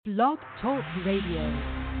Blog Talk Radio.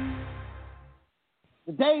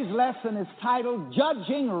 Today's lesson is titled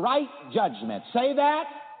Judging Right Judgment. Say that.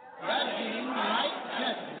 Judging right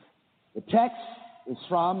judgment. The text is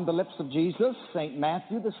from the lips of Jesus, St.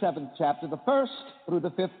 Matthew, the 7th chapter, the 1st through the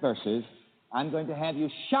 5th verses. I'm going to have you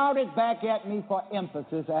shout it back at me for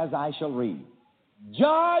emphasis as I shall read.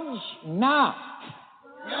 Judge not.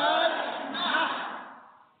 Judge not.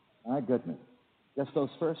 My goodness. Just those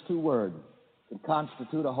first two words could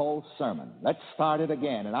constitute a whole sermon. Let's start it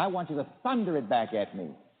again, and I want you to thunder it back at me.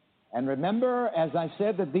 And remember, as I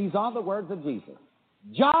said, that these are the words of Jesus.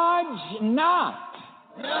 Judge not.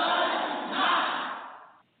 Judge not.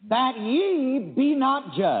 That ye be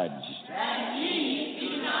not judged. That ye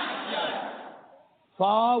be not judged.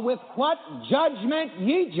 For with what judgment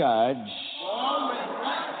ye judge, For with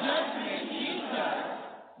what judgment ye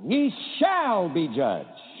judge, ye shall be judged.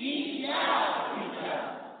 ye shall be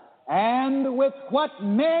judged. And with what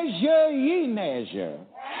measure ye measure,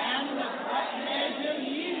 And with what measure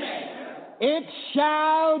ye measure, it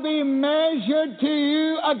shall be measured to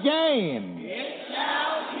you again. it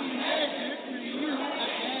shall be measured to you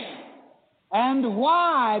again. And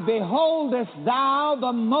why beholdest thou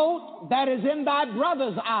the mote that is in thy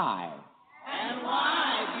brother's eye, And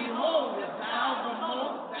why beholdest thou the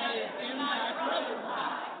mote that is in thy brother's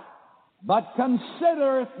eye, but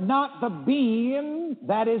considereth not the beam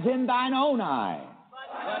that is in thine own eye?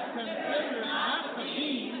 but consider not the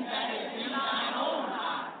beam that is in thine own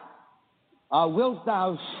eye? Or wilt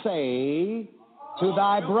thou say to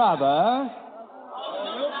thy brother, Or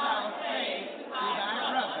wilt thou say to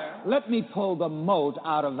thy brother, let me pull the mote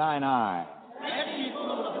out of thine eye, Let me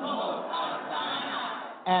pull the mote out of thine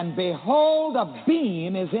eye, and behold, a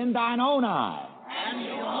beam is in thine own eye? and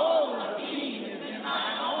behold, the beam is in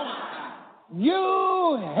thine own eye.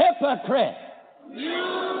 You hypocrite!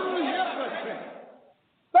 You hypocrite!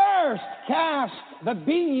 First cast the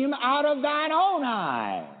beam out of thine own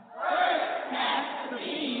eye, First cast the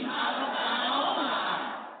beam out of thine own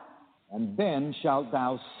eye, and then shalt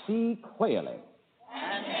thou see clearly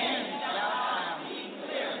and then shalt thou see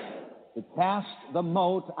clearly to cast the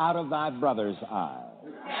mote out of thy brother's eye.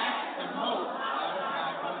 to cast the mote out of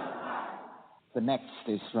thy brother's eye. The next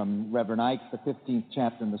is from Reverend Ike, the 15th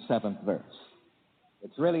chapter and the 7th verse.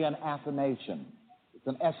 It's really an affirmation. It's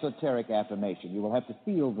an esoteric affirmation. You will have to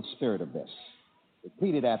feel the spirit of this.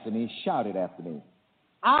 Repeat it after me. Shout it after me.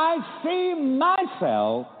 I see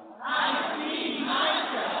myself, I see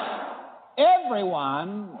myself,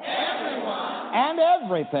 everyone, everyone, and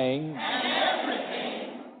everything and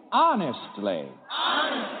everything, honestly,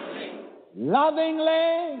 honestly,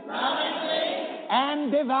 lovingly, lovingly,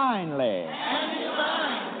 and divinely. and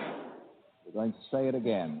divinely. We're going to say it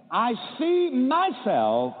again. I see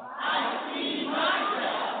myself, I see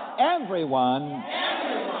myself, everyone,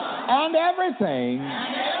 everyone, and everything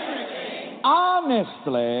and everything,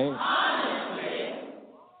 honestly, honestly,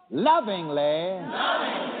 lovingly,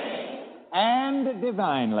 lovingly, and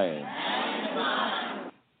divinely. and divinely.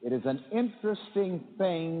 It is an interesting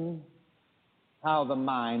thing how the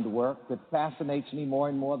mind works. It fascinates me more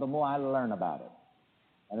and more the more I learn about it.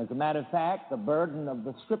 And as a matter of fact, the burden of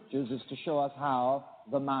the Scriptures is to show us how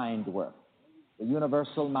the mind works. The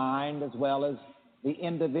universal mind as well as the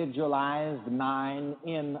individualized mind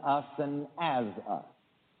in us and as us.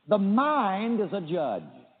 The mind is a judge.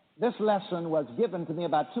 This lesson was given to me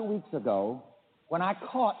about 2 weeks ago when I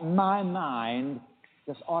caught my mind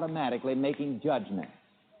just automatically making judgments.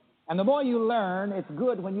 And the more you learn, it's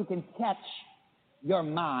good when you can catch your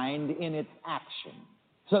mind in its action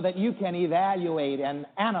so that you can evaluate and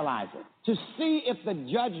analyze it to see if the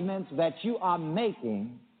judgments that you are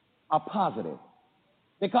making are positive.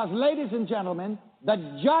 Because, ladies and gentlemen, the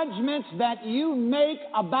judgments that you make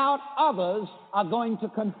about others are going to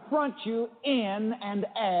confront you in and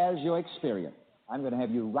as your experience. I'm going to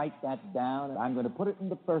have you write that down, and I'm going to put it in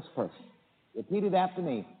the first person. Repeat it after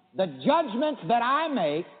me. The judgments that I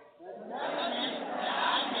make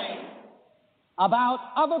about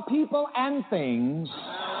other people and things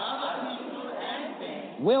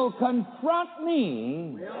will confront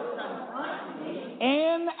me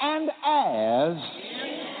in and as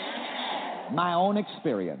my own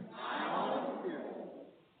experience.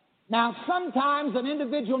 Now, sometimes an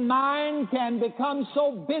individual mind can become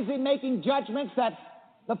so busy making judgments that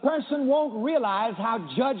the person won't realize how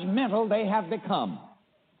judgmental they have become.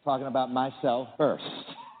 Talking about myself first.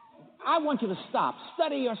 I want you to stop.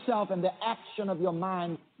 Study yourself in the action of your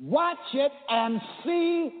mind. Watch it and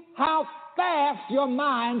see how fast your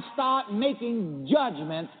mind starts making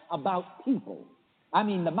judgments about people. I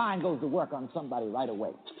mean, the mind goes to work on somebody right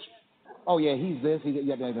away. Oh, yeah, he's this.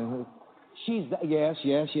 Yes,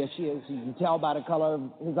 she is. You can tell by the color of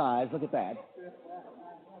his eyes. Look at that.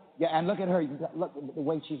 Yeah, and look at her. You can look at the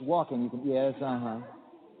way she's walking. You can, yes,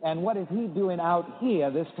 And what is he doing out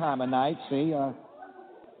here this time of night? See,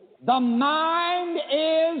 the mind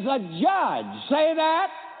is a judge. Say that.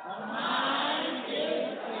 The mind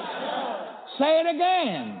is a judge. Say it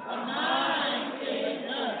again. The mind is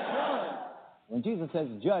a judge. When Jesus says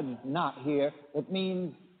judge not here, it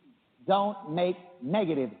means don't make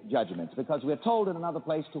negative judgments, because we're told in another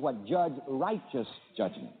place to what? Judge righteous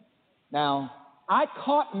judgment. Now, I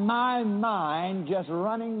caught my mind just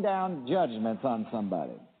running down judgments on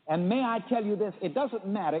somebody. And may I tell you this, it doesn't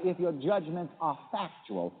matter if your judgments are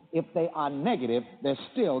factual. If they are negative, they're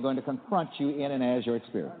still going to confront you in and as your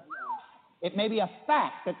experience. It may be a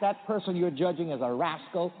fact that that person you're judging is a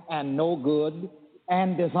rascal and no good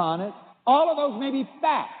and dishonest. All of those may be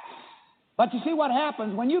facts. But you see what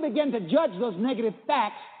happens when you begin to judge those negative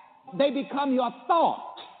facts, they become your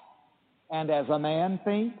thought. And as a man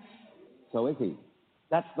thinks, so is he.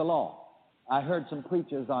 That's the law. I heard some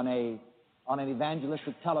preachers on an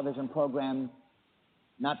evangelistic television program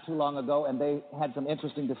not too long ago, and they had some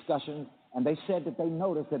interesting discussions, and they said that they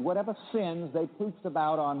noticed that whatever sins they preached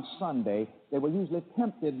about on Sunday, they were usually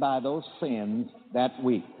tempted by those sins that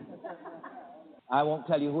week. I won't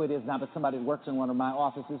tell you who it is now, but somebody who works in one of my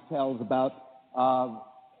offices tells about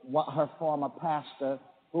what her former pastor,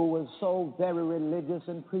 who was so very religious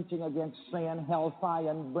and preaching against sin, hellfire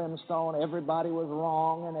and brimstone. Everybody was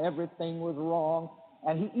wrong and everything was wrong.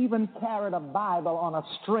 And he even carried a Bible on a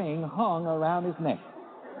string hung around his neck.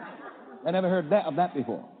 I never heard of that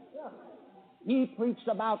before. He preached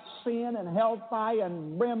about sin and hellfire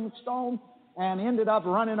and brimstone and ended up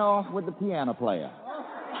running off with the piano player.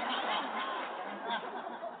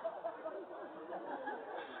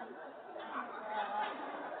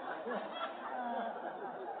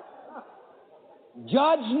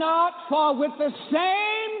 Judge not, for with the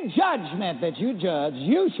same judgment that you judge,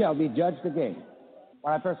 you shall be judged again.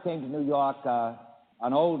 When I first came to New York,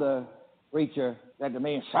 an older preacher said to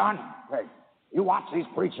me, "Son, you watch these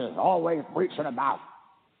preachers always preaching about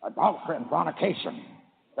adultery and fornication.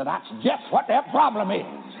 So that's just what their problem is.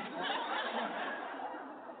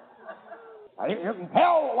 You can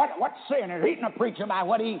tell what sin is. He can preach about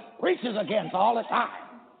what he preaches against all the time."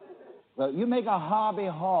 So you make a hobby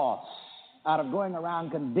horse out of going around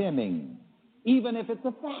condemning, even if it's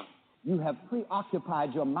a fact. You have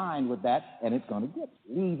preoccupied your mind with that, and it's going to get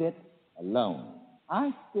you. Leave it alone.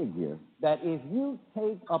 I figure that if you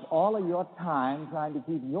take up all of your time trying to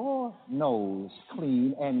keep your nose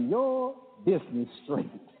clean and your business straight,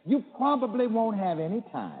 you probably won't have any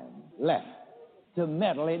time left to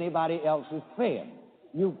meddle anybody else's affairs.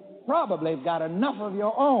 You probably have got enough of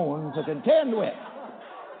your own to contend with.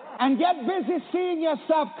 And get busy seeing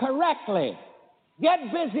yourself correctly.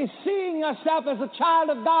 Get busy seeing yourself as a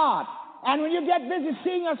child of God. And when you get busy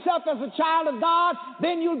seeing yourself as a child of God,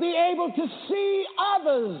 then you'll be able to see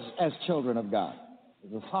others as children of God.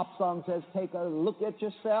 As the pop song says, take a look at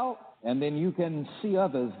yourself, and then you can see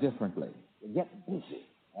others differently. Get busy.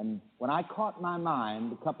 And when I caught my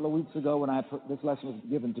mind a couple of weeks ago when this lesson was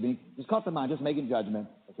given to me, just caught the mind, just making judgment.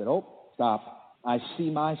 I said, oh, stop. I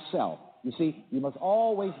see myself. You see, you must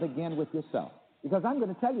always begin with yourself. Because I'm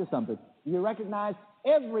going to tell you something. You recognize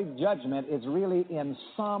every judgment is really in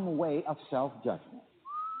some way a self-judgment.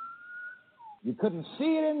 You couldn't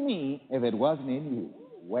see it in me if it wasn't in you.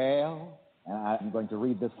 Well, and I'm going to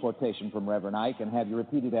read this quotation from Reverend Ike and have you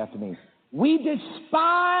repeat it after me. We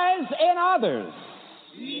despise in others.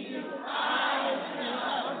 We despise in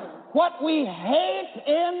others. What we hate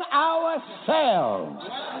in ourselves.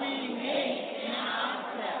 What we hate in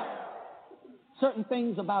ourselves. Certain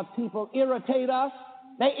things about people irritate us.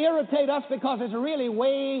 They irritate us because it's really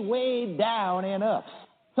way, way down in us.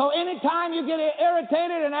 So anytime you get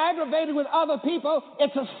irritated and aggravated with other people,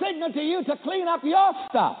 it's a signal to you to clean up your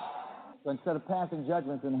stuff. So instead of passing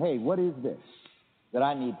judgments and, hey, what is this that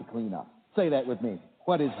I need to clean up? Say that with me.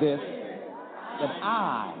 What is this that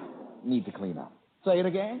I need to clean up? Say it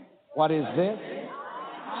again. What is this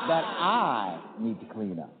that I need to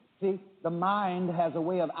clean up? See, the mind has a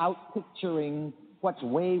way of outpicturing what's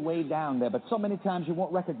way, way down there, but so many times you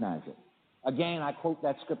won't recognize it. Again, I quote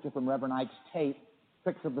that scripture from Reverend Ike's tape,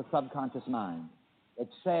 Tricks of the Subconscious Mind. It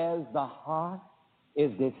says, the heart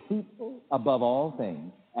is deceitful above all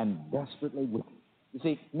things and desperately wicked. You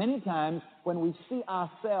see, many times when we see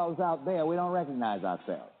ourselves out there, we don't recognize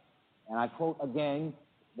ourselves. And I quote again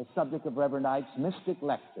the subject of Reverend Ike's mystic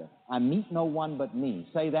lecture, I meet no one but me.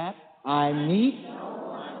 Say that. I meet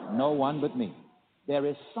no one but me. There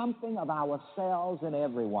is something of ourselves in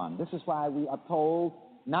everyone. This is why we are told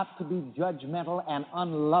not to be judgmental and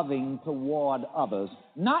unloving toward others,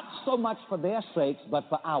 not so much for their sakes, but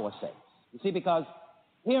for our sakes. You see, because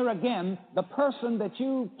here again, the person that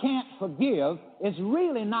you can't forgive is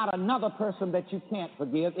really not another person that you can't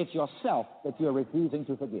forgive. It's yourself that you're refusing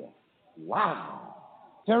to forgive. Wow.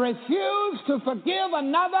 To refuse to forgive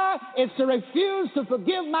another is to refuse to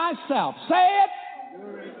forgive myself. Say it. To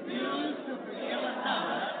refuse to forgive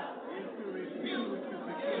another is to refuse to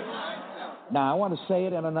forgive myself. Now, I want to say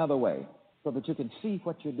it in another way so that you can see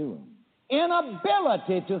what you're doing.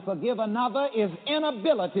 Inability to forgive another is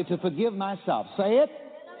inability to forgive myself. Say it.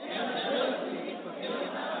 Inability to forgive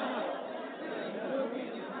another is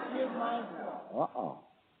inability to forgive myself. Uh-oh.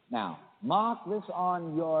 Now, mark this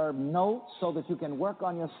on your notes so that you can work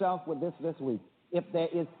on yourself with this week. If there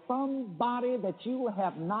is somebody that you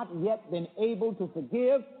have not yet been able to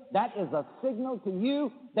forgive, that is a signal to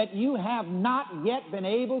you that you have not yet been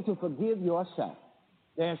able to forgive yourself.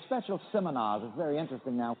 There are special seminars, it's very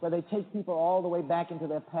interesting now, where they take people all the way back into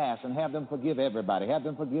their past and have them forgive everybody, have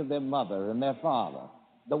them forgive their mother and their father,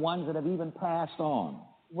 the ones that have even passed on.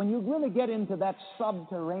 When you really get into that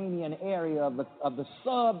subterranean area of the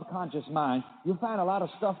subconscious mind, you'll find a lot of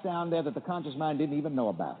stuff down there that the conscious mind didn't even know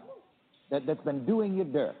about, that's been doing you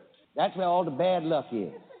dirt. That's where all the bad luck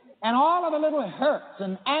is. And all of the little hurts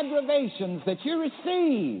and aggravations that you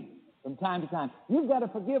receive from time to time, you've got to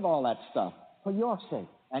forgive all that stuff for your sake.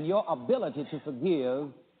 And your ability to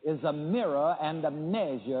forgive is a mirror and a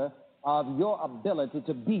measure of your ability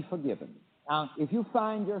to be forgiven. Now, if you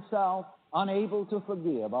find yourself unable to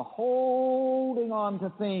forgive or holding on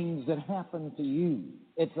to things that happen to you,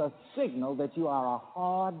 it's a signal that you are a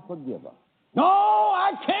hard forgiver. No,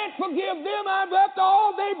 I can't forgive them. After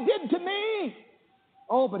all they did to me.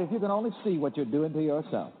 Oh, but if you can only see what you're doing to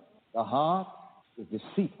yourself. The heart is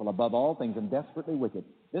deceitful above all things and desperately wicked.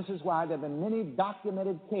 This is why there have been many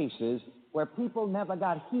documented cases where people never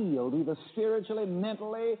got healed, either spiritually,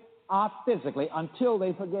 mentally, or physically, until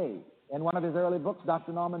they forgave. In one of his early books,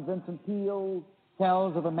 Dr. Norman Vincent Peale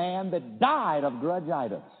tells of a man that died of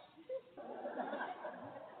grudgitis.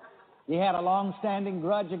 He had a long-standing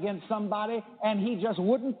grudge against somebody, and he just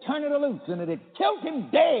wouldn't turn it loose, and it'd killed him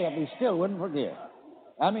dead. He still wouldn't forgive.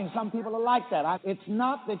 I mean, some people are like that. It's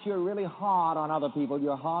not that you're really hard on other people.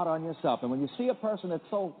 You're hard on yourself. And when you see a person that's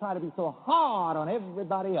trying to be so hard on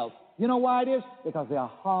everybody else, you know why it is? Because they're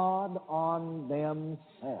hard on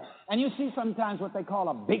themselves. And you see sometimes what they call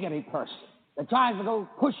a bigoted person that tries to go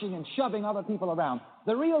pushing and shoving other people around.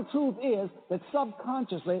 The real truth is that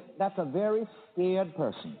subconsciously, that's a very scared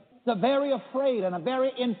person. It's a very afraid and a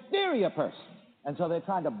very inferior person. And so they're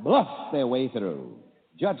trying to bluff their way through.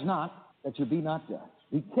 Judge not, that you be not judged.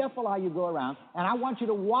 Be careful how you go around, and I want you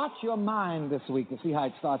to watch your mind this week to see how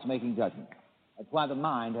it starts making judgment. That's why the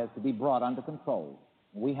mind has to be brought under control.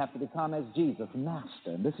 We have to become, as Jesus,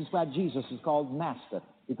 master. And this is why Jesus is called master,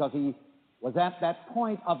 because he was at that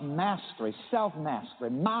point of mastery, self-mastery,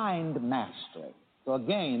 mind mastery. So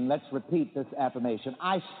again, let's repeat this affirmation.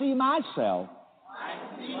 I see myself.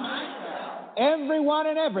 I see myself. Everyone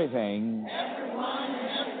and everything. Everyone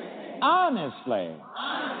and everything. Honestly.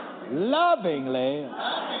 Lovingly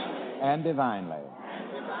and divinely.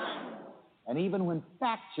 And even when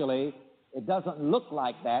factually it doesn't look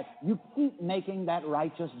like that, you keep making that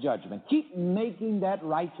righteous judgment. Keep making that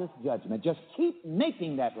righteous judgment. Just keep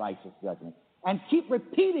making that righteous judgment. And keep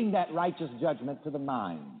repeating that righteous judgment to the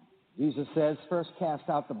mind. Jesus says, first cast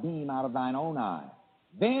out the beam out of thine own eye.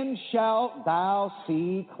 Then shalt thou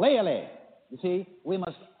see clearly. You see, we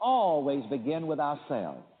must always begin with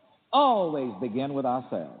ourselves. Always begin with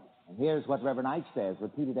ourselves. And here's what Reverend Ike says.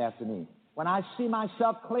 Repeat it after me. When I see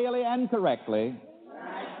myself clearly and correctly,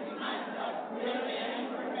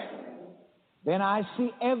 then I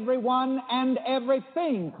see everyone and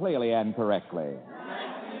everything clearly and correctly.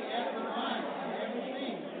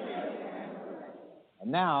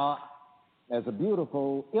 And now, there's a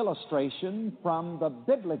beautiful illustration from the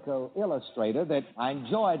biblical illustrator that I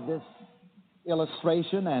enjoyed this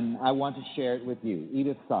illustration, and I want to share it with you.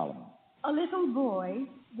 Edith Solomon. A little boy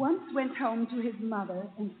once went home to his mother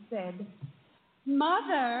and said,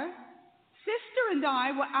 "Mother, sister and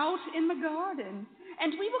I were out in the garden,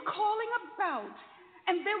 and we were calling about,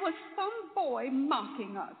 and there was some boy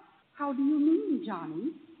mocking us." "How do you mean,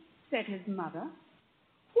 Johnny?" said his mother.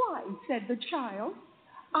 "Why," said the child,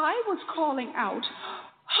 "I was calling out,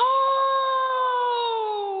 'Ho!'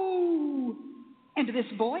 And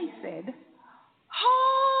this boy said,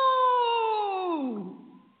 'Ho!'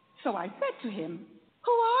 So I said to him,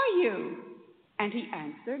 'Who are you?' And he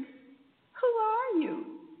answered, 'Who are you?'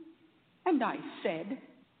 And I said,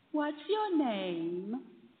 'What's your name?'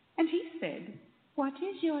 And he said, "What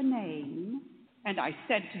is your name?" And I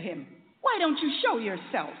said to him, "Why don't you show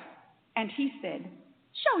yourself?" And he said,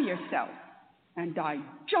 "Show yourself." And I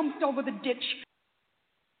jumped over the ditch.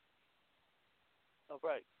 All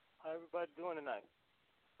right. How everybody doing tonight?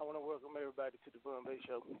 I want to welcome everybody to the Bunn Bey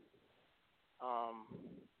Show.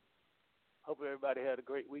 Hope everybody had a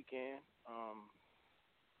great weekend.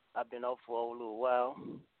 I've been off for a little while.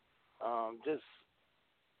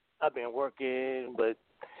 I've been working, but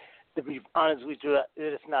to be honest with you,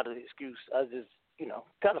 it's not an excuse. I just,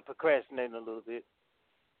 kind of procrastinating a little bit.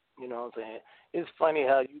 You know what I'm saying? It's funny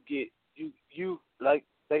how you like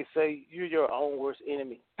they say, you're your own worst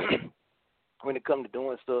enemy when it comes to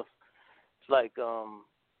doing stuff. It's like,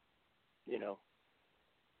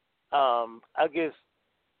 I guess,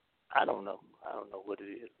 I don't know what it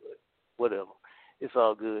is, but whatever. It's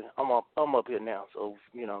all good. I'm up here now, so,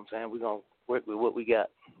 you know what I'm saying? We're going to work with what we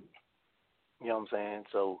got. You know what I'm saying?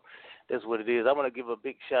 So that's what it is. I want to give a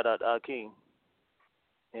big shout out to our King.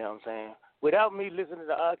 You know what I'm saying? Without me listening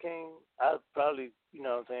to our King, I probably,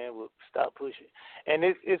 would stop pushing. And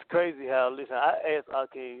it's crazy how, listen, I asked our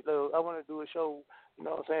King, look, I want to do a show, you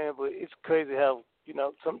know what I'm saying? But it's crazy how,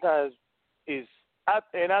 sometimes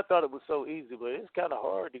I thought it was so easy, but it's kind of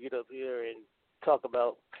hard to get up here and talk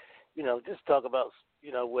about, just talk about,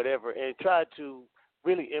 whatever, and try to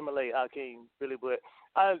really emulate our King, really. But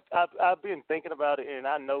I've been thinking about it, and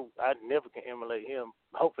I know I never can emulate him.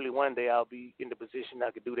 Hopefully one day I'll be in the position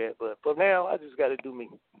I could do that. But for now, I just got to do me.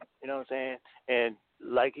 You know what I'm saying? And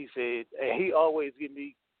like he said, and he always give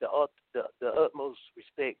me the utmost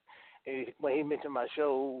respect. And when he mentioned my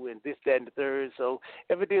show and this, that, and the third, so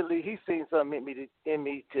evidently he's seen something in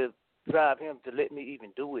me to drive him to let me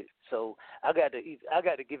even do it. So I got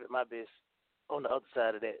to give it my best on the other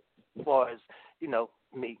side of that, as far as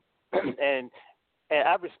me, and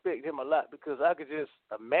I respect him a lot because I could just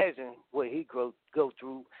imagine what he go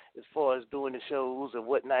through as far as doing the shows and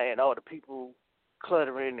whatnot, and all the people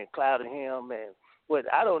cluttering and clouding him, and what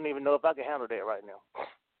I don't even know if I can handle that right now.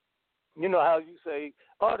 You know how you say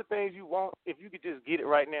all the things you want, if you could just get it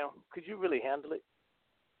right now, could you really handle it?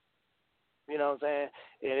 You know what I'm saying?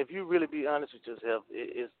 And if you really be honest with yourself,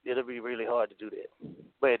 it'll be really hard to do that.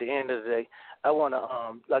 But at the end of the day, I want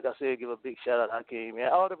to, like I said, give a big shout out to Hakeem and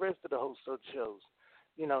all the rest of the hosts of the shows.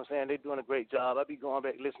 You know what I'm saying? They're doing a great job. I be going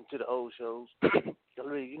back listening to the old shows, and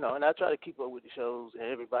I try to keep up with the shows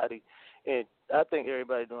and everybody. And I think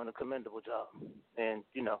everybody doing a commendable job. And,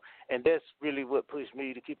 and that's really what pushed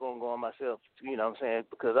me to keep on going myself, you know what I'm saying?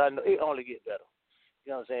 Because I know it only get better.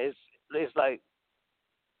 You know what I'm saying? It's like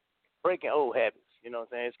breaking old habits, you know what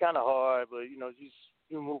I'm saying? It's kind of hard, but,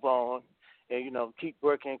 you move on and, keep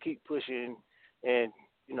working, keep pushing, and,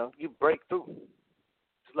 you break through.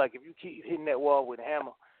 It's like if you keep hitting that wall with a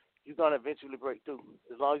hammer, you're going to eventually break through.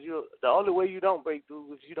 As long as the only way you don't break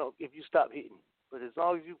through is if you stop hitting. But as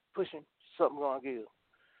long as you pushing, something going to give.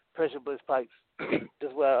 Pressure bust pipes.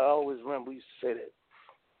 That's why I always remember we used to say that.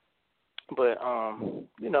 But,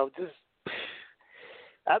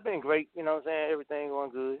 I've been great, you know what I'm saying? Everything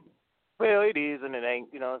going good. Well, it is and it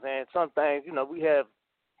ain't, you know what I'm saying? Some things, we have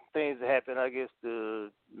things that happen, I guess, to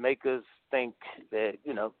make us think that,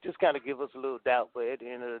 just kind of give us a little doubt. But at the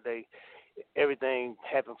end of the day, everything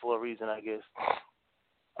happened for a reason, I guess.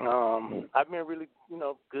 I've been really,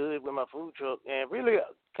 good with my food truck. And really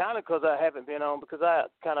kind of because I haven't been on, because I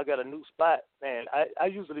kind of got a new spot. And I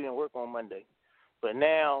usually didn't work on Monday. But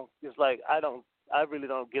now it's like I really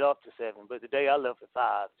don't get off to 7. But today I left at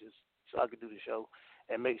 5 just so I could do the show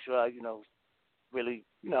and make sure I, really,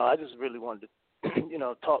 I just really wanted to,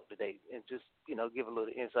 talk today and just, give a little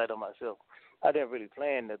insight on myself. I didn't really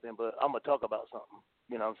plan nothing, but I'm going to talk about something,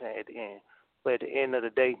 you know what I'm saying, at the end. But at the end of the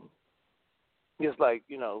day, it's like,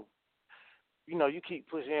 you keep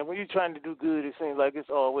pushing. When you're trying to do good, it seems like it's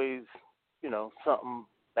always, something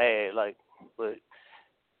bad. Like, but,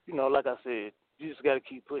 like I said, you just got to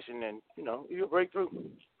keep pushing and, you'll break through.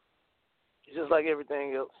 It's just like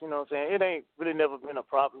everything else, you know what I'm saying? It ain't really never been a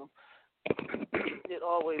problem. It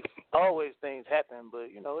always things happen, but,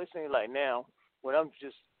 it seems like now when I'm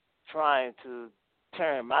just trying to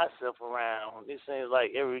turn myself around, it seems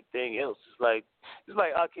like everything else is like, it's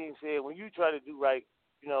like Akeem said, when you try to do right,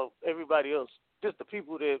 everybody else, just the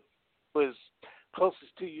people that was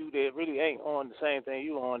closest to you that really ain't on the same thing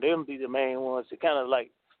you on, them be the main ones that kind of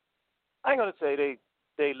like, I ain't going to say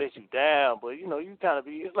they let you down, but, you kind of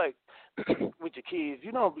be, it's like with your kids,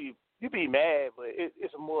 you be mad, but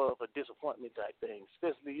it's more of a disappointment type thing,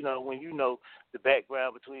 especially, when the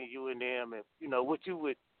background between you and them and, what you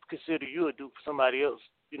would consider you would do for somebody else,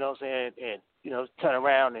 you know what I'm saying, and, turn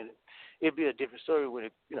around and it'd be a different story when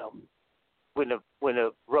it, when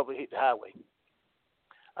the rubber hit the highway.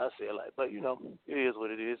 I say it like, but, it is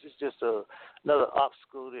what it is. It's just another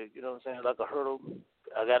obstacle that, you know what I'm saying, like a hurdle.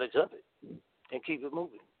 I got to jump it and keep it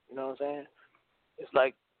moving. You know what I'm saying? It's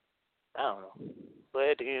like, I don't know. But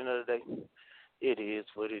at the end of the day, it is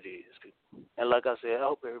what it is, people. And like I said, I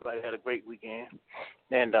hope everybody had a great weekend.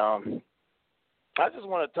 And I just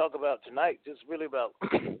want to talk about tonight, just really about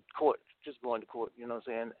court, just going to court, you know what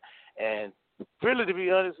I'm saying? And really, to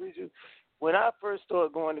be honest with you, when I first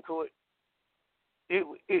started going to court, I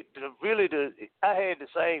had the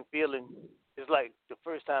same feeling. It's like the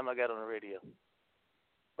first time I got on the radio.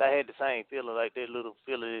 I had the same feeling, like that little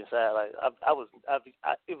feeling inside. Like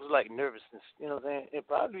it was like nervousness, you know what I'm saying? And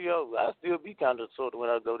probably, I still be kind of sort of when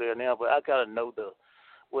I go there now, but I kind of know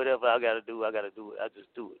whatever I got to do it. I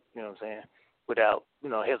just do it, you know what I'm saying? Without,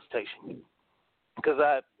 hesitation. Because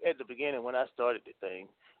at the beginning, when I started the thing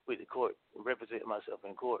with the court, representing myself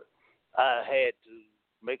in court, I had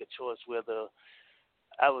to make a choice whether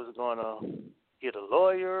I was going to get a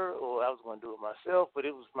lawyer or I was going to do it myself, but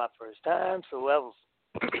it was my first time, so I was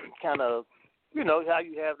kind of, how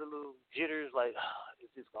you have the little jitters, like, is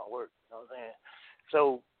this going to work? You know what I'm saying?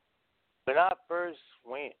 So when I first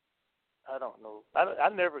went, I don't know. I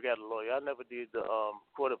never got a lawyer. I never did the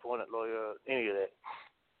court-appointed lawyer, any of that.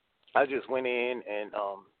 I just went in and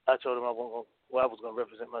I told them I was going to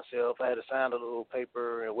represent myself. I had to sign a little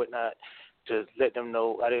paper and whatnot to let them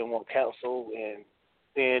know I didn't want counsel. And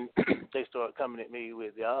then they started coming at me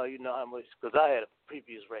with, you know how much, because I had a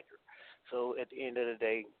previous record. So at the end of the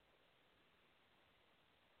day,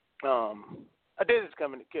 they just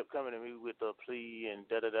kept coming at me with a plea and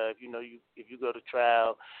da-da-da. If you go to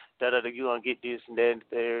trial, da-da-da, you're going to get this and that and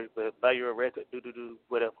there, but by your record, do-do-do,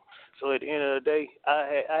 whatever. So at the end of the day,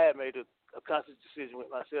 I had made a conscious decision with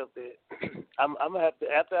myself that I'm going to have to,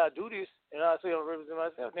 after I do this, and I say I'm representing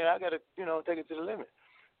myself, then I got to, take it to the limit.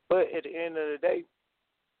 But at the end of the day,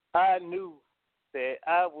 I knew that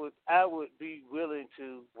I would be willing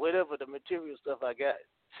to, whatever the material stuff I got,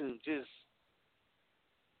 to just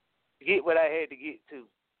get what I had to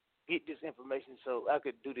get this information so I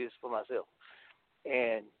could do this for myself.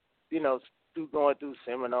 And, through going through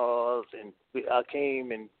seminars, and I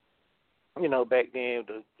came and, back then,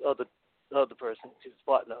 the other person, his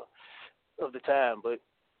partner of the time, but,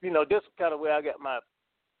 this is kind of where I got my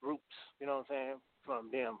roots, you know what I'm saying, from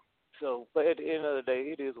them. So, but at the end of the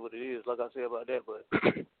day, it is what it is, like I said about that, but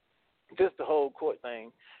just the whole court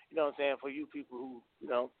thing, you know what I'm saying, for you people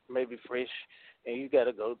who, maybe fresh and you got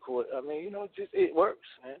to go to court, I mean, just it works,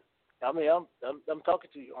 man. I mean, I'm talking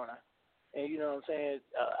to you, aren't I? And you know what I'm saying,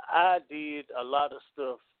 I did a lot of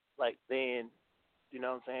stuff like then, you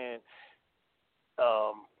know what I'm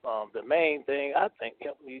saying. The main thing I think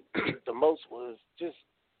helped me the most was just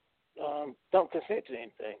don't consent to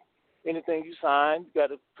anything. Anything you sign, you got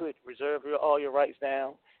to reserve all your rights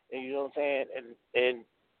down, and you know what I'm saying, and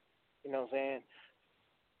you know what I'm saying.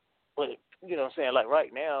 But you know what I'm saying, like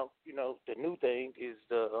right now, the new thing is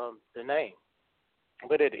the name.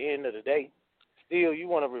 But at the end of the day, still you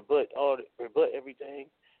want to rebut everything,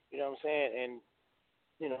 you know what I'm saying, and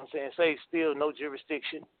you know what I'm saying, say still no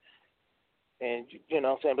jurisdiction, and you know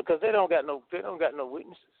what I'm saying, because they don't got no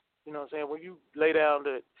witnesses, you know what I'm saying. When you lay down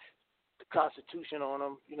the Constitution on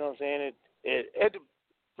them, you know what I'm saying,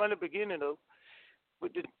 from the beginning though,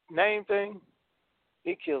 with the name thing,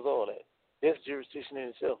 it kills all that. That's jurisdiction in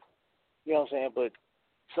itself. You know what I'm saying? But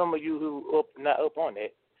some of you who not up on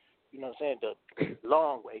that, you know what I'm saying, the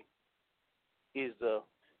long way is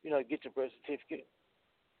get your birth certificate.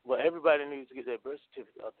 Well, everybody needs to get their birth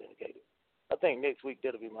certificate authenticated. I think next week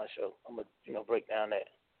that'll be my show. I'm going to break down that.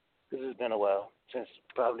 Because it's been a while since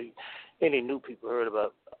probably any new people heard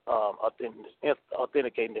about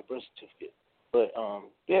authenticating their birth certificate. But,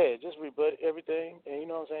 just rebut everything. And you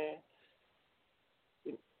know what I'm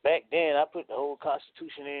saying? Back then, I put the whole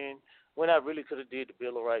Constitution in. When I really could have did the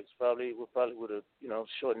Bill of Rights, probably would have,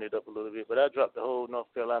 shortened it up a little bit. But I dropped the whole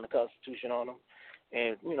North Carolina Constitution on them.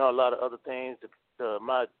 And, a lot of other things,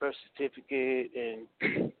 my birth certificate.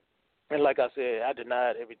 And like I said, I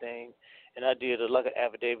denied everything. And I did an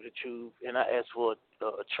affidavit of truth, and I asked for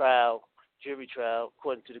a trial, jury trial,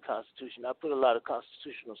 according to the Constitution. I put a lot of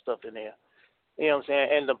constitutional stuff in there. You know what I'm saying?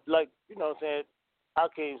 And you know what I'm saying,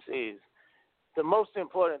 Hakeem says, the most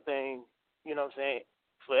important thing, you know what I'm saying,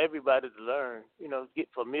 for everybody to learn, get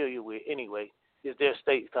familiar with anyway, is their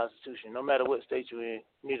state's constitution. No matter what state you're in,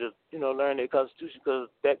 you need to, learn their constitution, because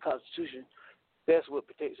that constitution, that's what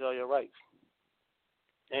protects all your rights.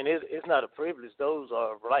 And it's not a privilege. Those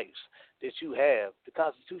are rights that you have. The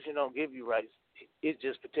Constitution don't give you rights. It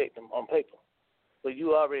just protects them on paper. But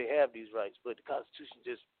you already have these rights. But the Constitution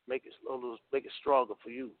just make it stronger for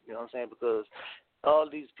you. You know what I'm saying? Because all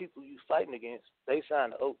these people you fighting against, they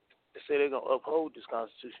signed an oath to say they're going to uphold this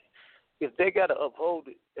Constitution. If they got to uphold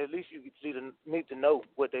it, at least you need to know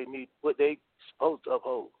what they supposed to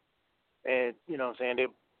uphold. And, you know what I'm saying, they're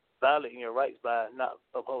violating your rights by not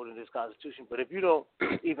upholding this Constitution. But if you don't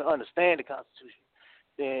even understand the Constitution,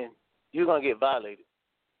 then you're going to get violated.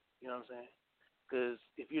 You know what I'm saying? Because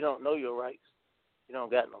if you don't know your rights, you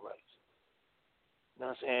don't got no rights. You know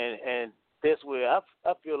what I'm saying? And that's where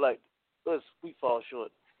I feel like we fall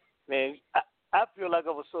short. Man, I feel like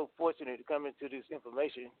I was so fortunate to come into this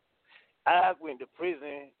information. I went to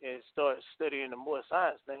prison and started studying the more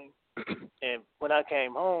science thing. And when I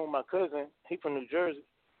came home, my cousin, he from New Jersey,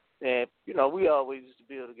 and, you know, we always used to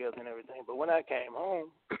build together and everything. But when I came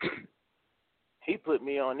home, he put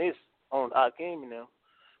me on Akeem and them,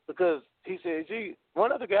 because he said, gee,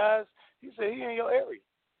 one of the guys, he said he in your area.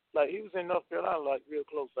 Like, he was in North Carolina, like, real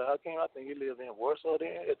close. Like, Akeem, I think he lived in Warsaw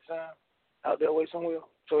then at the time, out that way somewhere.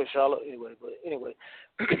 So Charlotte, anyway.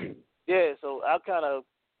 Yeah, so I kind of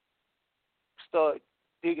started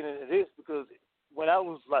digging into this, because when I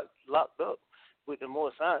was, like, locked up with the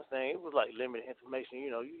more science thing, it was, like, limited information.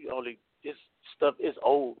 You know, this stuff is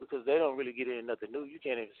old, because they don't really get into nothing new. You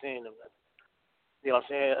can't even send them nothing. You know what I'm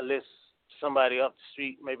saying? Unless somebody off the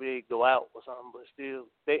street, maybe they go out or something, but still,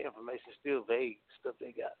 their information is still vague, stuff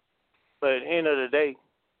they got. But at the end of the day,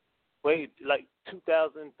 like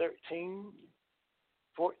 2013,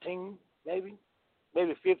 14, maybe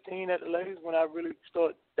 15 at the latest, when I really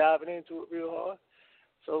started diving into it real hard.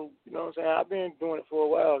 So, you know what I'm saying, I've been doing it for a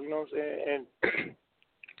while, you know what I'm saying? And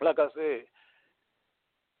like I said,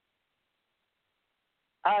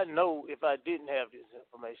 I know if I didn't have this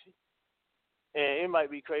information, and it might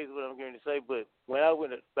be crazy what I'm going to say, but when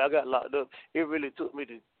I got locked up, it really took me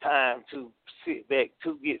the time to sit back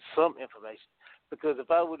to get some information. Because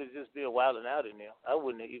if I would have just been wilding out in there, I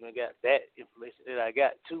wouldn't have even got that information that I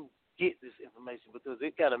got to get this information, because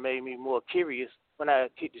it kind of made me more curious. When I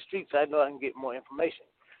hit the streets, I know I can get more information.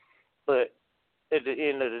 But at the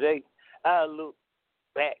end of the day, I look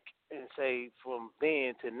back and say from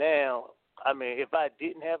then to now, I mean, if I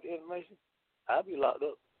didn't have the information, I'd be locked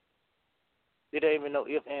up. There ain't even no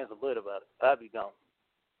ifs, ands, or buts about it. I'd be gone.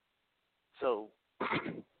 So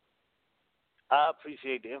I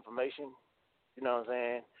appreciate the information, you know what I'm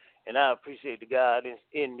saying? And I appreciate the guidance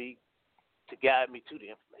in me to guide me to the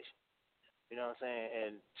information. You know what I'm saying?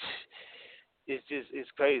 And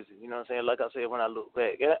it's crazy, you know what I'm saying? Like I said, when I look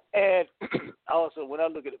back. And also, when I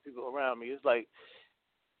look at the people around me, it's like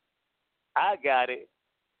I got it,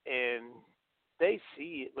 and they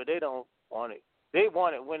see it, but they don't want it. They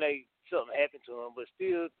want it when something happened to them, but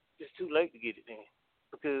still, it's too late to get it in.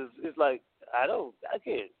 Because it's like, I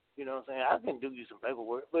can't, you know what I'm saying? I can do you some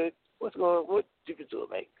paperwork, but what difference will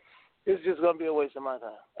it make? It's just going to be a waste of my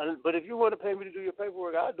time. But if you want to pay me to do your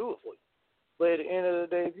paperwork, I'll do it for you. But at the end of the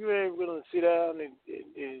day, if you ain't willing to sit down and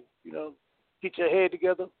you know, get your head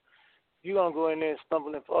together, you're going to go in there and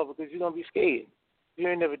stumble and fall, because you're going to be scared. You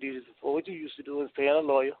ain't never did this before. What you used to do is pay a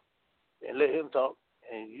lawyer and let him talk,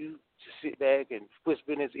 and you just sit back and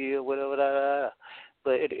whisper in his ear, whatever.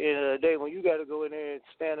 But at the end of the day, when you got to go in there and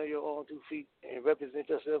stand on your own 2 feet and represent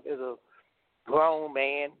yourself as a grown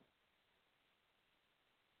man,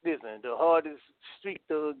 listen, the hardest street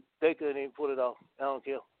thug, they couldn't even pull it off. I don't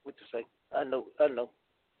care what you say. I know.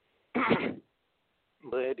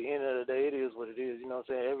 But at the end of the day, it is what it is. You know what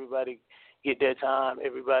I'm saying? Everybody get their time.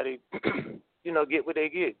 Everybody, you know, get what they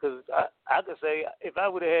get. Because I could say, if I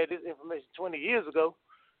would have had this information 20 years ago,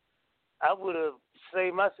 I would have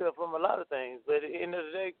saved myself from a lot of things. But at the end of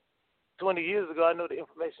the day, 20 years ago, I know the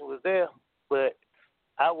information was there, but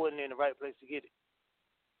I wasn't in the right place to get it,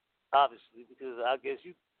 obviously, because I guess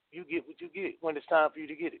you get what you get when it's time for you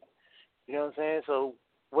to get it. You know what I'm saying? So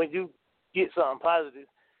when you get something positive,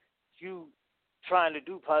 you trying to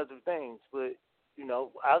do positive things. But, you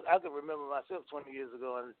know, I can remember myself 20 years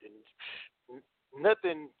ago, and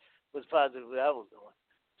nothing was positive that I was doing.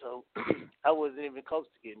 So I wasn't even close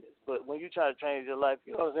to getting this. But when you try to change your life,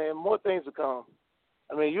 you know what I'm saying, more things will come.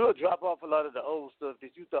 I mean, you'll drop off a lot of the old stuff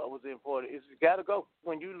that you thought was important. It's got to go.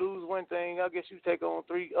 When you lose one thing, I guess you take on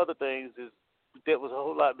 3 other things that was a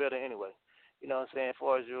whole lot better anyway. You know what I'm saying, as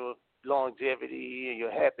far as your longevity and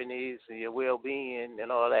your happiness and your well-being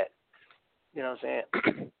and all that. You know what I'm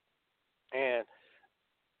saying? And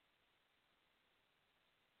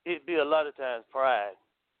it'd be a lot of times pride,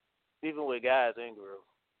 even with guys and girls.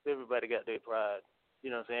 Everybody got their pride. You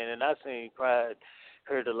know what I'm saying? And I've seen pride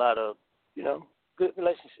hurt a lot of, you know, good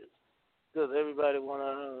relationships. Because everybody want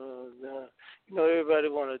to, everybody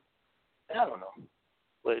want to, I don't know.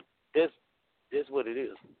 But that's what it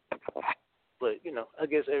is. But I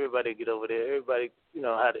guess everybody get over there. Everybody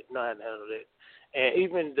know how to handle that. And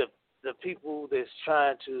even the people that's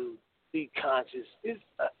trying to be conscious,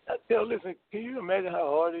 listen, can you imagine how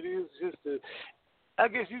hard it is just to? I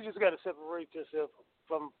guess you just got to separate yourself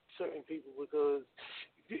from certain people, because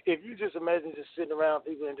if you just imagine just sitting around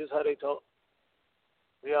people and just how they talk,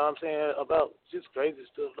 you know what I'm saying, about just crazy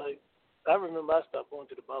stuff. Like, I remember I stopped going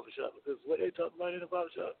to the barbershop because what they talk about in the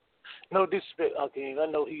barbershop. No disrespect, King. I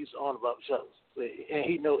know he's on the barbershop, and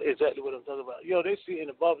he know exactly what I'm talking about. They sit in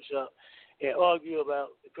the barbershop and argue about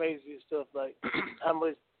the craziest stuff, like how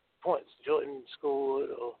much points Jordan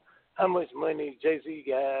scored, or how much money Jay-Z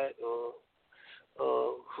got, or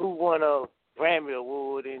who won a Grammy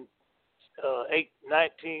Award in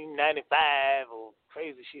 1995, or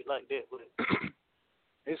crazy shit like that. But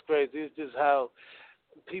it's crazy. It's just how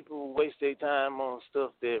people waste their time on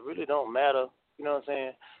stuff that really don't matter. You know what I'm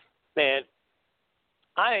saying? Man,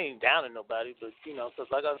 I ain't down on nobody, but, because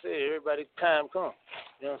like I said, everybody's time comes.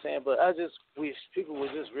 You know what I'm saying? But I just wish people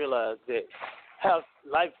would just realize that how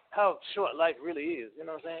short life really is. You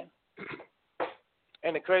know what I'm saying?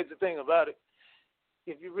 And the crazy thing about it,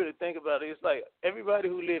 if you really think about it, it's like everybody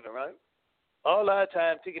who living, right? All our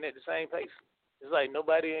time ticking at the same pace. It's like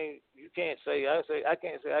you can't say I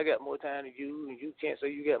can't say I got more time than you, and you can't say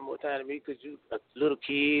you got more time than me because you a little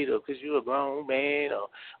kid or because you a grown man or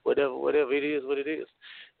whatever it is, what it is.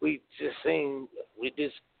 We just seen with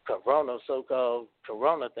this so-called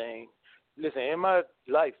corona thing. Listen, in my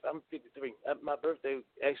life, I'm 53. My birthday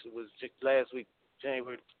actually was just last week,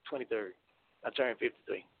 January 23rd. I turned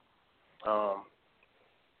 53.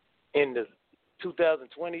 In the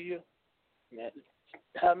 2020 year, man,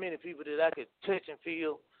 how many people that I could touch and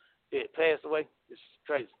feel that passed away? It's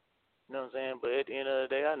crazy. You know what I'm saying? But at the end of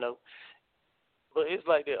the day, I know. But it's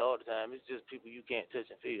like that all the time. It's just people you can't touch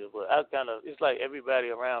and feel. But it's like everybody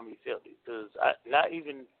around me felt it, because not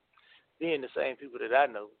even being the same people that I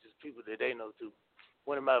know, just people that they know too.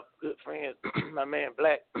 One of my good friends, my man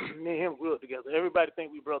Black, me and him grew up together. Everybody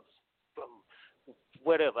think we brothers from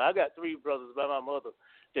whatever. I got 3 brothers by my mother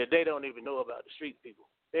that they don't even know about, the street people.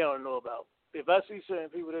 They don't know about. If I see certain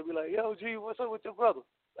people, they be like, yo, G, what's up with your brother?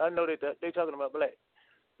 I know they talking about Black.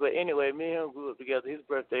 But anyway, me and him grew up together. His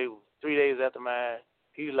birthday was 3 days after mine.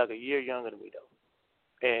 He's like a year younger than me, though.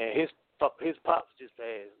 And his pops just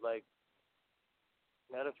passed, like,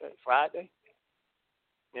 matter of fact, Friday.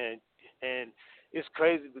 And it's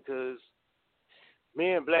crazy because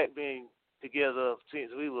me and Black been together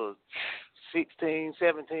since we were 16,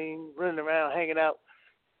 17, running around, hanging out.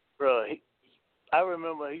 Bro, I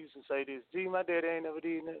remember he used to say this, Gee, my daddy ain't never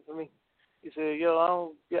did nothing for me. He said, yo, I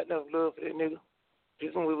don't got enough love for that nigga.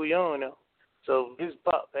 Just when we were young now. So his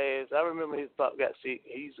pop passed. I remember his pop got sick.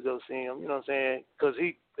 He used to go see him, you know what I'm saying? Because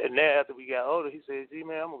and now after we got older, he said, gee,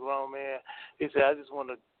 man, I'm a grown man. He said, I just want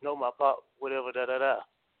to know my pop, whatever, da-da-da.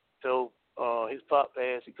 So his pop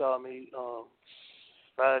passed. He called me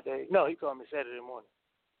Friday. No, he called me Saturday morning.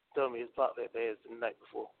 Told me his pop had passed the night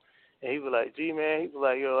before. And he was like, gee, man, he was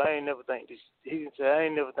like, yo, I ain't never think this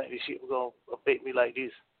shit was going to affect me like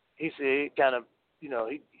this. He said it kind of, he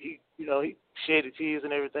shed the tears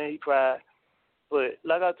and everything. He cried. But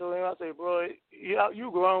like I told him, I said, bro, you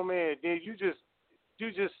grown man. Then you just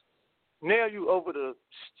now you over the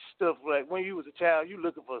stuff like when you was a child, you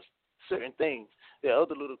looking for certain things that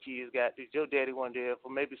other little kids got. That your daddy wasn't there for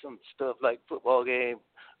maybe some stuff like football game.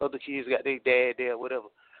 Other kids got their dad there, whatever.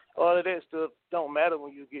 All of that stuff don't matter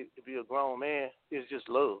when you get to be a grown man. It's just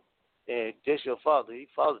love. And that's your father. He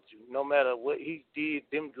fathered you. No matter what he did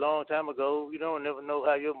them long time ago, you don't never know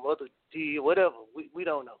how your mother did, whatever. We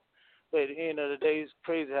don't know. But at the end of the day, it's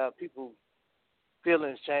crazy how people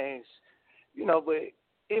feelings change. But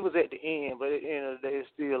it was at the end. But at the end of the day, it's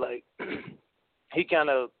still like he kind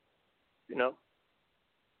of,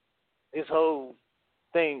 his whole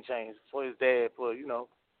thing changed for his dad for, I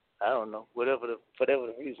don't know, whatever the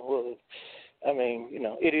reason was. I mean,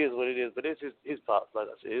 it is what it is. But it's his pops, like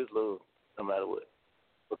I said, his love, no matter what.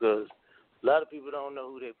 Because a lot of people don't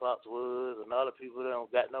know who their pops was, and a lot of people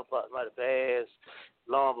don't got no pops might have passed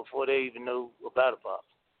long before they even know about a pops.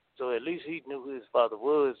 So at least he knew who his father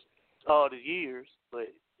was all the years.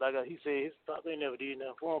 But like he said, his pop ain't never did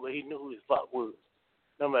nothing for him, but he knew who his pop was,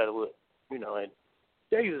 no matter what. And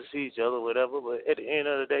they used to see each other, whatever. But at the end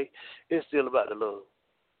of the day, it's still about the love.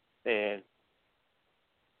 And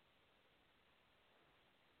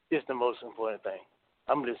it's the most important thing.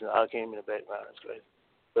 I'm listening. I came in the background. It's crazy.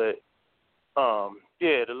 But,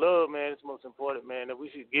 the love, man, is most important, man. That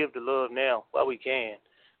we should give the love now while we can,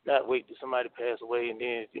 not wait till somebody pass away and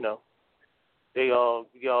then, we all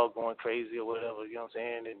going crazy or whatever, you know what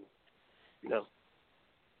I'm saying? And,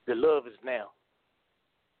 the love is now.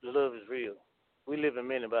 The love is real. We live in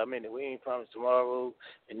minute by minute. We ain't promised tomorrow,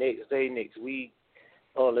 the next day, next week,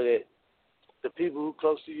 all of that. The people who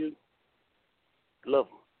close to you, love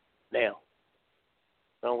them now.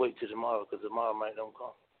 Don't wait till tomorrow, because tomorrow might don't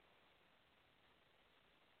come.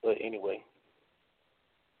 But anyway,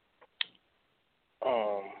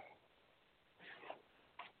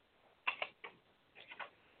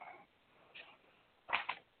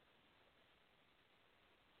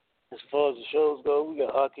 as far as the shows go, we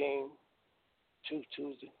got Arcane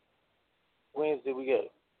Tuesday. Wednesday we got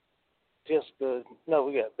Jessica. No,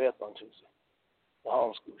 we got Beth on Tuesday, the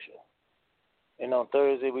homeschool show. And on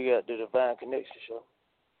Thursday we got the Divine Connection show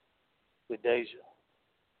with Deja,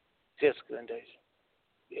 Jessica and Deja.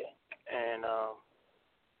 Yeah, and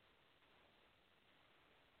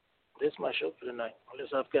that's my show for tonight.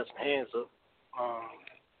 Unless I've got some hands up,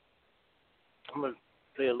 I'm gonna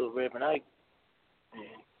play a little Reverend Ike,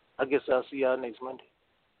 and I guess I'll see y'all next Monday.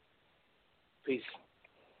 Peace.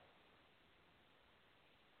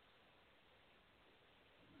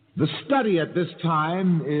 The study at this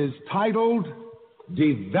time is titled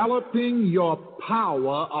Developing Your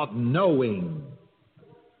Power of Knowing.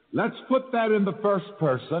 Let's put that in the first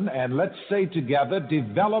person and let's say together,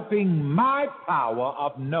 developing my power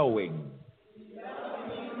of knowing.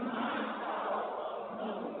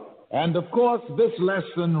 And of course, this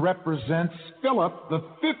lesson represents Philip, the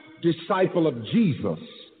fifth disciple of Jesus.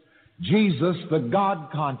 Jesus, the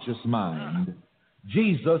God-conscious mind.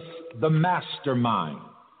 Jesus, the mastermind.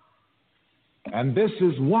 And this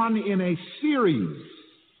is one in a series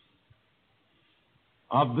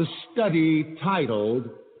of the study titled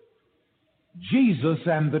Jesus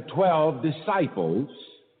and the 12 Disciples,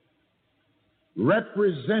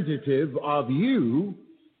 representative of you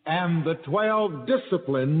and the 12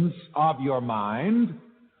 disciplines of your mind,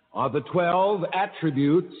 are the 12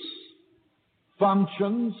 attributes,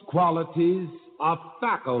 functions, qualities, of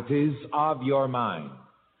faculties of your mind.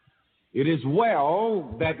 It is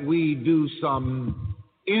well that we do some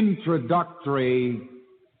introductory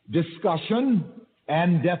discussion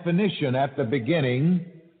and definition at the beginning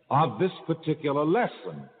of this particular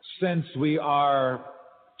lesson, since we are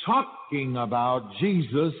talking about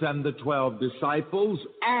Jesus and the 12 disciples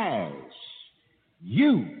as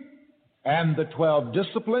you and the 12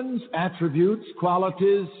 disciplines, attributes,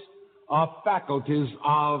 qualities, or faculties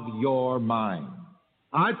of your mind.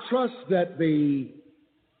 I trust that the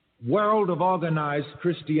world of organized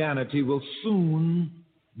Christianity will soon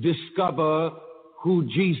discover who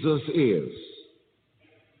Jesus is.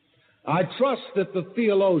 I trust that the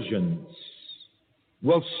theologians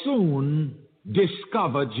will soon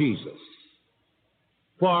discover Jesus.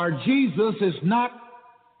 For Jesus is not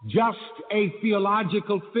just a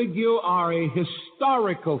theological figure or a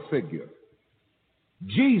historical figure.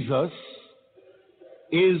 Jesus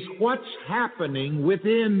is what's happening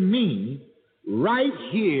within me right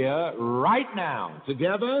here, right now.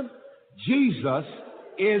 Together, Jesus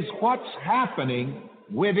is what's happening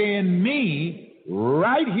within me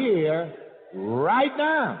right here, right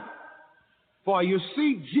now. For you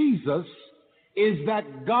see, Jesus is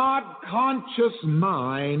that God-conscious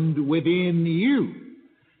mind within you.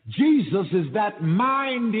 Jesus is that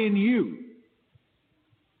mind in you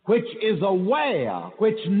which is aware,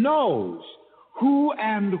 which knows who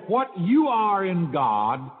and what you are in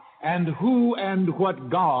God and who and what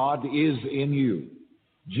God is in you.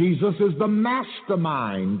 Jesus is the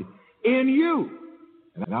mastermind in you.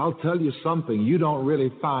 And I'll tell you something, you don't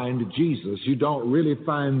really find Jesus, you don't really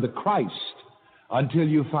find the Christ until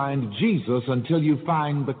you find Jesus, until you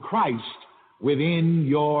find the Christ within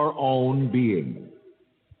your own being.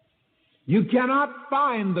 You cannot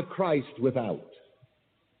find the Christ without.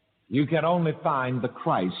 You can only find the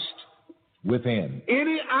Christ within.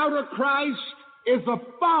 Any outer Christ is a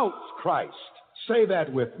false Christ. Say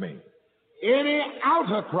that with me. Any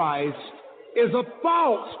outer Christ is a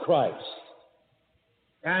false Christ.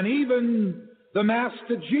 And even the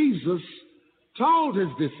Master Jesus told his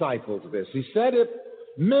disciples this. He said, if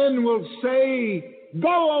men will say,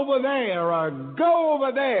 go over there or go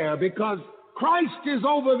over there because Christ is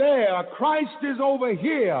over there, Christ is over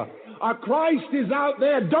here, or Christ is out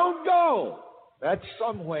there, don't go. That's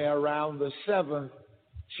somewhere around the 7th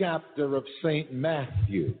chapter of St.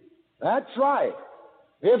 Matthew. That's right.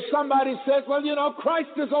 If somebody says, well, you know,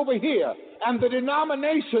 Christ is over here, and the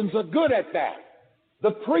denominations are good at that,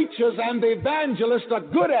 the preachers and the evangelists are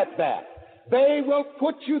good at that, they will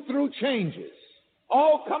put you through changes.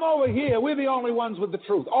 Oh, come over here. We're the only ones with the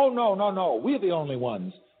truth. Oh, no. We're the only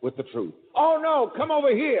ones with the truth. Oh, no, come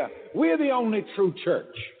over here. We're the only true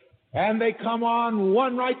church. And they come on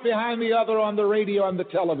one right behind the other on the radio and the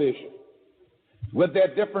television with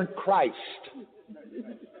their different Christ,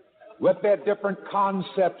 with their different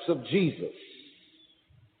concepts of Jesus.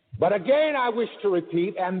 But again, I wish to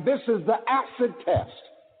repeat, and this is the acid test.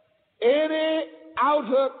 Any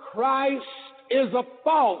outer Christ is a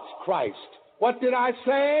false Christ. What did I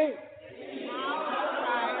say?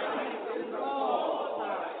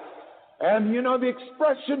 And you know, the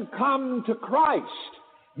expression come to Christ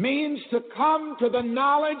means to come to the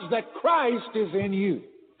knowledge that Christ is in you.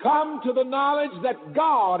 Come to the knowledge that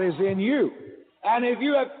God is in you. And if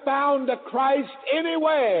you have found a Christ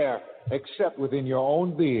anywhere except within your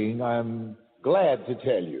own being, I'm glad to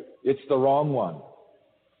tell you it's the wrong one.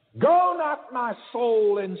 Go not, my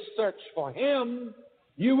soul, and search for him.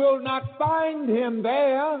 You will not find him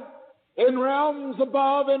there. In realms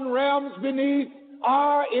above and realms beneath,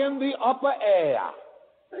 or in the upper air.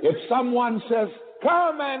 If someone says,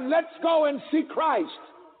 come and let's go and see Christ,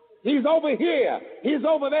 he's over here, he's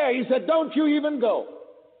over there, he said, don't you even go.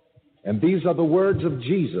 And these are the words of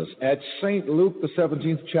Jesus at St. Luke, the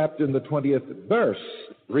 17th chapter and the 20th verse.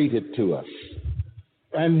 Read it to us.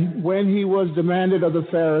 And when he was demanded of the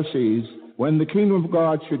Pharisees when the kingdom of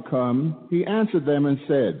God should come, he answered them and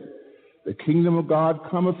said, the kingdom of God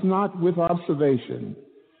cometh not with observation,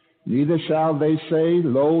 neither shall they say,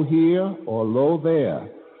 lo here or lo there.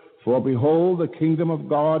 For behold, the kingdom of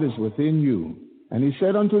God is within you. And he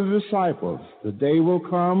said unto the disciples, the day will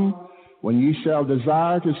come when ye shall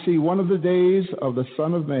desire to see one of the days of the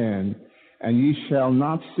Son of Man, and ye shall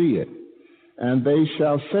not see it. And they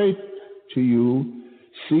shall say to you,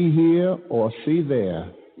 see here or see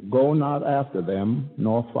there. Go not after them,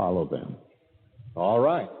 nor follow them. All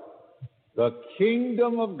right. The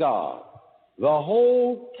kingdom of God, the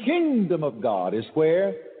whole kingdom of God is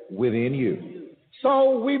where? Within you.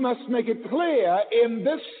 So we must make it clear in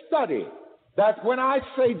this study that when I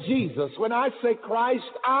say Jesus, when I say Christ,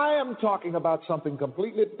 I am talking about something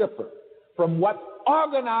completely different from what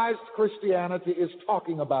organized Christianity is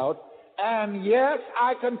talking about. And yes,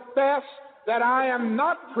 I confess that I am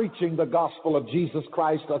not preaching the gospel of Jesus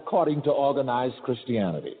Christ according to organized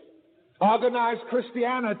Christianity. Organized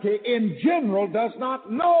Christianity in general does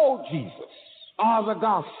not know Jesus or the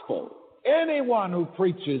gospel. Anyone who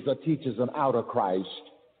preaches or teaches an outer Christ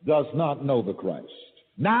does not know the Christ.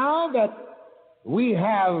 Now that we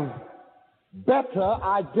have better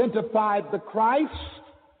identified the Christ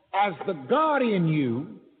as the God in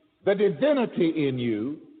you, the divinity in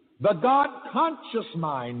you, the God-conscious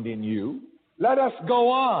mind in you, let us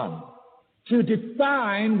go on to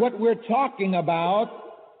define what we're talking about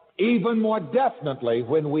even more definitely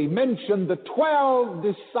when we mention the 12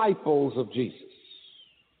 disciples of Jesus.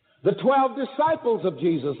 The 12 disciples of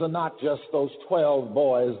Jesus are not just those 12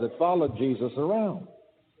 boys that followed Jesus around.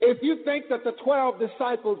 If you think that the 12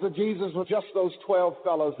 disciples of Jesus were just those 12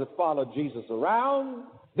 fellows that followed Jesus around,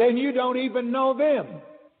 then you don't even know them.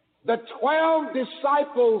 The 12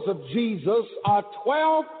 disciples of Jesus are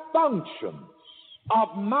 12 functions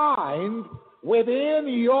of mind within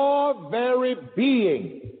your very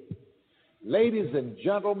being. Ladies and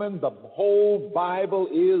gentlemen, the whole Bible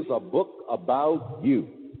is a book about you.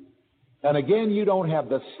 And again, you don't have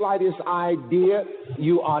the slightest idea.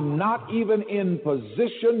 You are not even in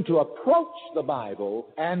position to approach the Bible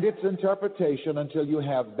and its interpretation until you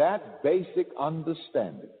have that basic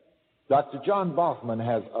understanding. Dr. John Boffman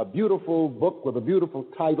has a beautiful book with a beautiful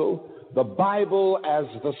title, The Bible as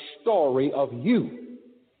the Story of You.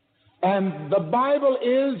 And the Bible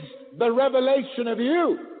is the revelation of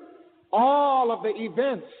you. All of the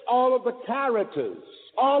events, all of the characters,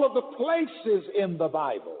 all of the places in the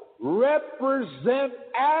Bible represent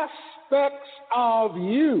aspects of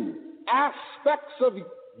you, aspects of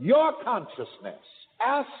your consciousness,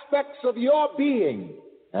 aspects of your being.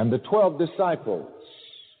 And the 12 disciples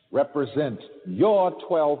represent your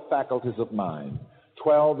 12 faculties of mind.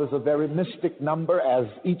 12 is a very mystic number, as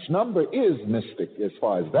each number is mystic as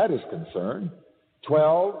far as that is concerned.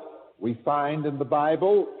 12 we find in the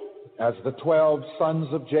Bible as the 12 sons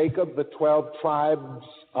of Jacob, the 12 tribes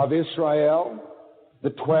of Israel, the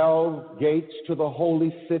 12 gates to the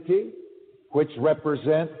holy city, which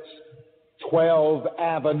represents 12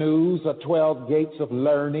 avenues or 12 gates of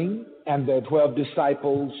learning, and the 12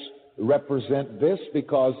 disciples represent this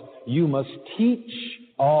because you must teach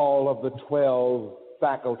all of the 12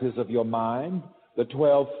 faculties of your mind. The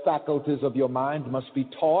 12 faculties of your mind must be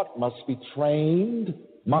taught, must be trained,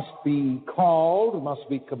 must be called, must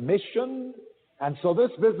be commissioned. And so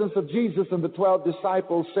this business of Jesus and the 12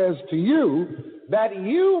 disciples says to you that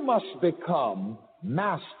you must become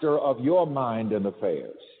master of your mind and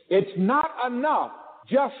affairs. It's not enough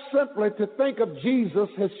just simply to think of Jesus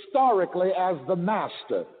historically as the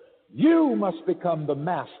master. You must become the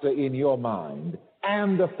master in your mind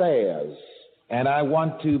and affairs. And I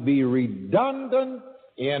want to be redundant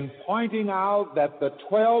in pointing out that the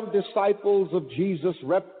 12 disciples of Jesus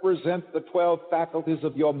represent the 12 faculties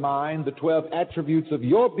of your mind, the 12 attributes of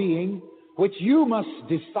your being, which you must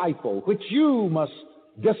disciple, which you must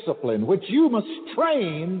discipline, which you must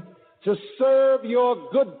train to serve your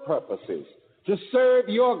good purposes, to serve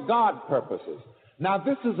your God purposes. Now,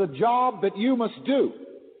 this is a job that you must do.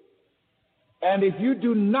 And if you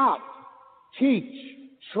do not teach,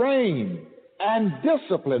 train, and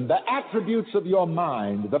discipline the attributes of your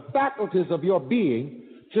mind, the faculties of your being,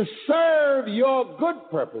 to serve your good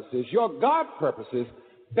purposes, your God purposes,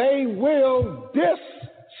 they will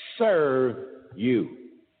disserve you.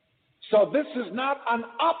 So this is not an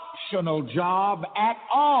optional job at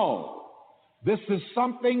all. This is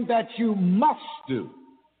something that you must do.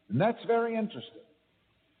 And that's very interesting.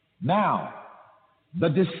 Now, the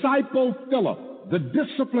disciple Philip, the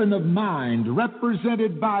discipline of mind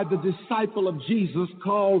represented by the disciple of Jesus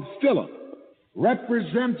called Philip,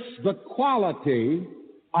 represents the quality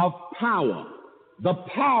of power, the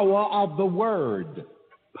power of the word,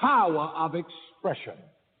 power of expression.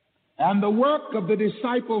 And the work of the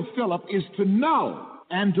disciple Philip is to know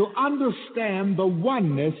and to understand the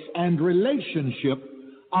oneness and relationship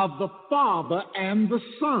of the Father and the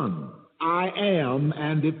Son. I am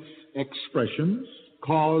and its expressions,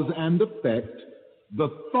 cause and effect, the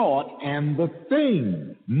thought and the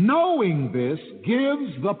thing. Knowing this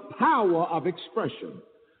gives the power of expression,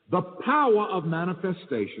 the power of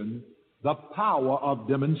manifestation, the power of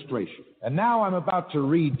demonstration. And now I'm about to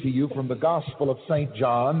read to you from the Gospel of St.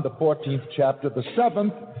 John, the 14th chapter, the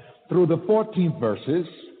 7th through the 14th verses,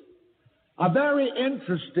 a very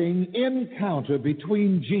interesting encounter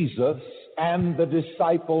between Jesus and the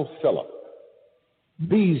disciple Philip.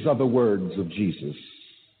 These are the words of Jesus.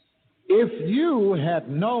 If you had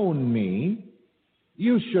known me,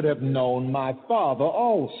 you should have known my Father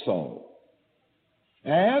also.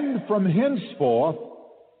 And from henceforth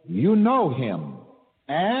you know him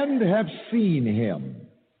and have seen him.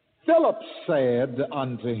 Philip said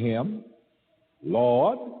unto him,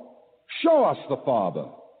 Lord, show us the Father,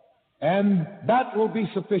 and that will be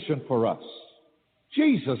sufficient for us.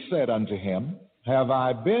 Jesus said unto him, Have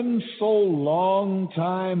I been so long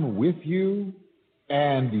time with you,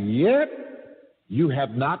 and yet you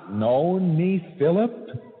have not known me, Philip?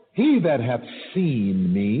 He that hath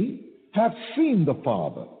seen me hath seen the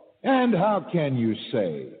Father. And how can you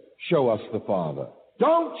say, Show us the Father?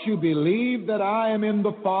 Don't you believe that I am in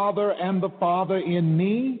the Father and the Father in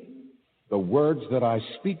me? The words that I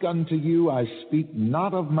speak unto you, I speak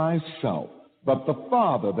not of myself, but the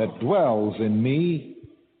Father that dwells in me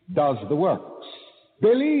does the works.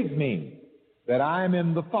 Believe me that I am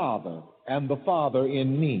in the Father and the Father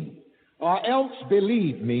in me, or else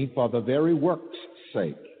believe me for the very work's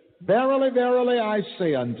sake. Verily, verily, I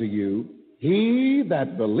say unto you, he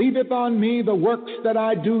that believeth on me, the works that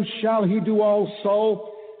I do shall he do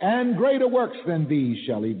also, and greater works than these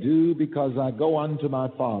shall he do, because I go unto my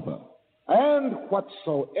Father. And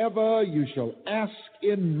whatsoever you shall ask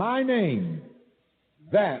in my name,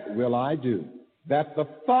 that will I do, that the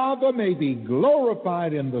Father may be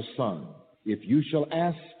glorified in the Son. If you shall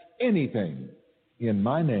ask anything in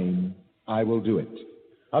my name, I will do it.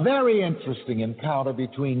 A very interesting encounter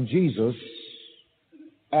between Jesus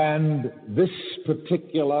and this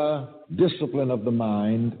particular discipline of the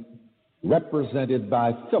mind represented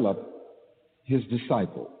by Philip, his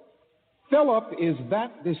disciple. Philip is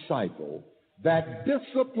that disciple, that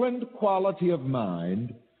disciplined quality of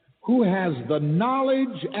mind who has the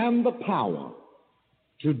knowledge and the power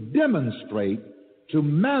to demonstrate, to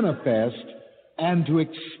manifest, and to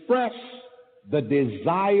express the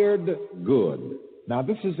desired good. Now,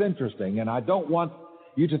 this is interesting, and I don't want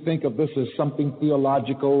you to think of this as something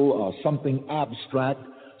theological or something abstract,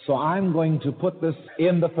 so I'm going to put this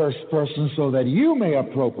in the first person so that you may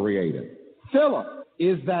appropriate it. Philip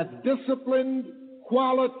is that disciplined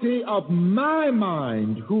quality of my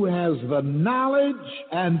mind who has the knowledge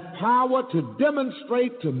and power to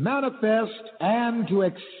demonstrate, to manifest, and to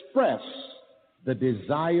express the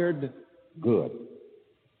desired good.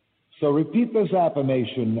 So repeat this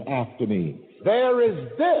affirmation after me. There is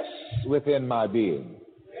this within my being.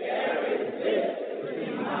 There is this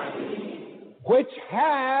within my being. Which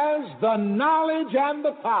has the knowledge and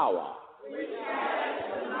the power. Which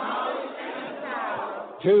has the knowledge and the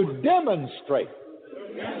power. To demonstrate.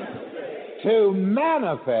 To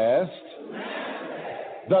manifest.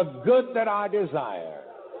 The good that I desire.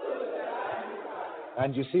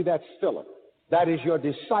 And you see, that's Philip. That is your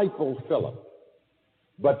disciple, Philip.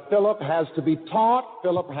 But Philip has to be taught,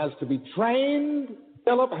 Philip has to be trained,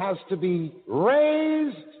 Philip has to be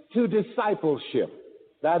raised to discipleship.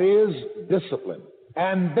 That is discipline.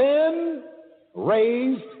 And then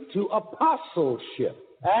raised to apostleship.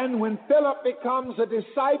 And when Philip becomes a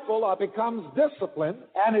disciple or becomes disciplined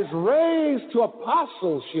and is raised to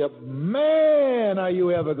apostleship, man, are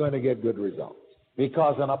you ever going to get good results.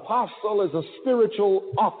 Because an apostle is a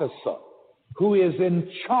spiritual officer who is in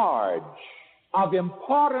charge of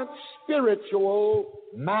important spiritual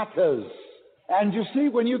matters. And you see,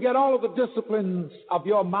 when you get all of the disciplines of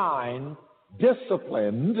your mind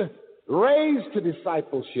disciplined, raised to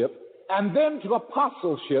discipleship, and then to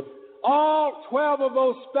apostleship, all 12 of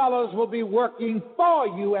those fellows will be working for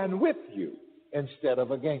you and with you instead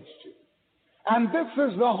of against you. And this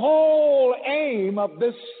is the whole aim of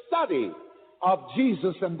this study of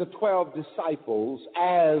Jesus and the 12 disciples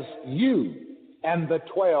as you and the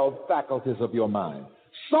 12 faculties of your mind,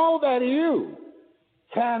 so that you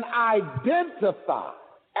can identify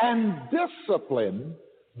and discipline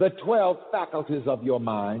the 12 faculties of your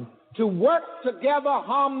mind to work together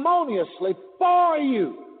harmoniously for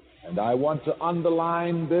you. And I want to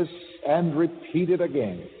underline this and repeat it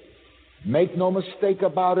again. Make no mistake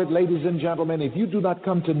about it, ladies and gentlemen, if you do not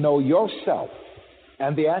come to know yourself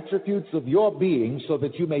and the attributes of your being so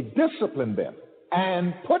that you may discipline them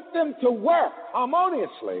and put them to work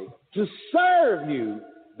harmoniously to serve you,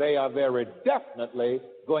 they are very definitely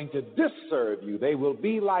going to disserve you. They will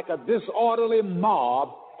be like a disorderly mob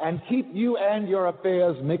and keep you and your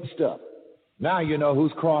affairs mixed up. Now you know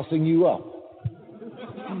who's crossing you up.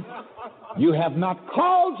 You have not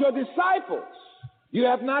called your disciples. You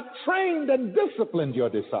have not trained and disciplined your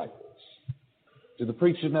disciples. See, the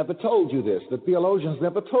preacher never told you this. The theologians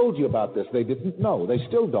never told you about this. They didn't know. They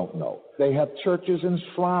still don't know. They have churches and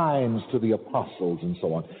shrines to the apostles and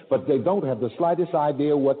so on, but they don't have the slightest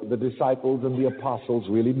idea what the disciples and the apostles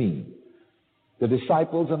really mean. The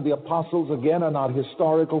disciples and the apostles, again, are not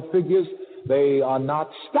historical figures. They are not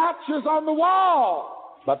statues on the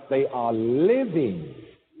wall, but they are living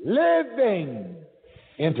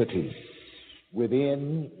entities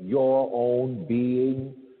within your own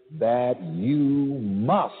being that you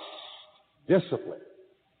must discipline,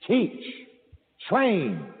 teach,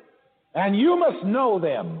 train, and you must know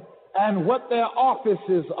them and what their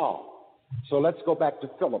offices are. So let's go back to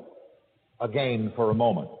Philip again for a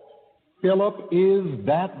moment. Philip is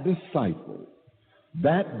that disciple,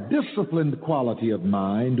 that disciplined quality of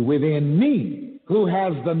mind within me who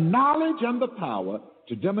has the knowledge and the power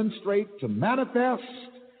to demonstrate, to manifest,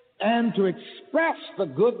 and to express the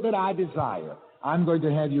good that I desire. I'm going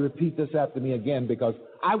to have you repeat this after me again because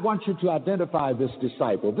I want you to identify this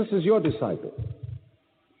disciple. This is your disciple.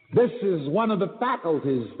 This is one of the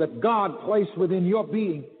faculties that God placed within your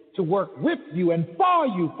being to work with you and for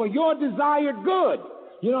you, for your desired good.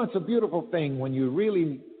 You know, it's a beautiful thing when you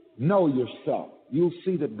really know yourself. You'll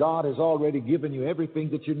see that God has already given you everything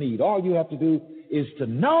that you need. All you have to do is to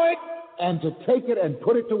know it and to take it and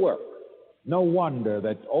put it to work. No wonder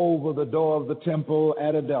that over the door of the temple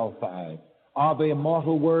at Adelphi are the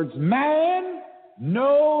immortal words, "Man,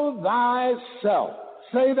 know thyself."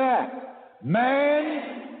 Say that.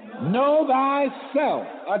 Man, know thyself.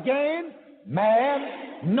 Again,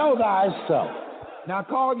 man, know thyself. Now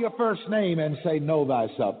call your first name and say, "Know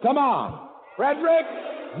thyself." Come on. Frederick,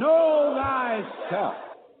 know thyself.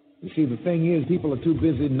 You see, the thing is, people are too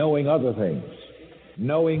busy knowing other things,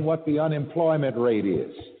 knowing what the unemployment rate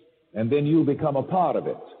is, and then you become a part of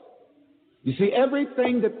it. You see,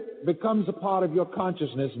 everything that becomes a part of your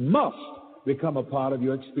consciousness must become a part of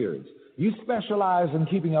your experience. You specialize in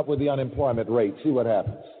keeping up with the unemployment rate. See what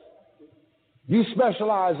happens. You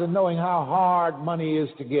specialize in knowing how hard money is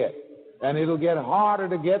to get, and it'll get harder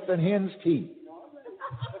to get than hen's teeth.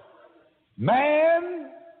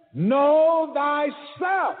 Man, know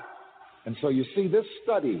thyself. And so you see, this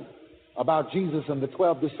study about Jesus and the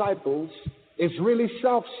 12 disciples is really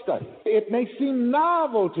self-study. It may seem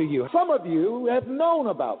novel to you. Some of you have known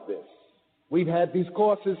about this. We've had these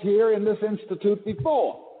courses here in this institute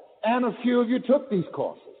before, and a few of you took these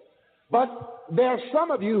courses. But there are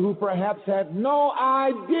some of you who perhaps had no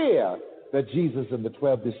idea that Jesus and the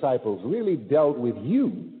 12 disciples really dealt with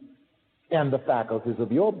you and the faculties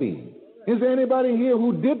of your being. Is there anybody here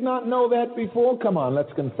who did not know that before? Come on,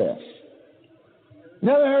 let's confess.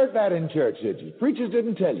 Never heard that in church, did you? Preachers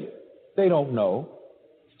didn't tell you. They don't know.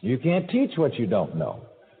 You can't teach what you don't know.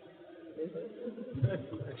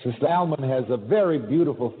 Sister Alman has a very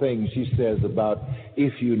beautiful thing she says about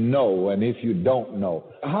if you know and if you don't know.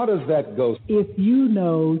 How does that go? If you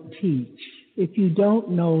know, teach. If you don't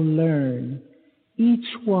know, learn. each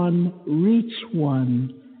one reach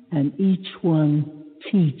one, and each one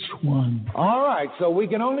teach one. All right, so we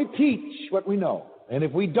can only teach what we know. And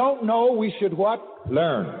if we don't know, we should what?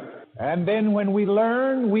 Learn. And then when we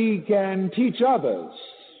learn, we can teach others.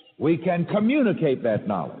 We can communicate that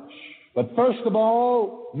knowledge. But first of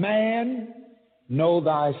all, man, know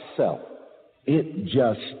thyself. It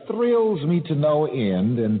just thrills me to no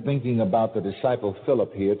end in thinking about the disciple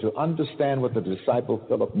Philip here to understand what the disciple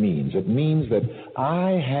Philip means. It means that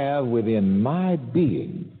I have within my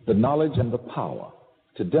being the knowledge and the power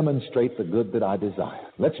to demonstrate the good that I desire.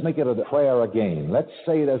 Let's make it a prayer again. Let's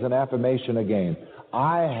say it as an affirmation again.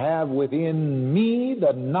 I have within me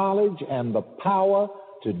the knowledge and the power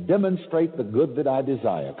to demonstrate the good that I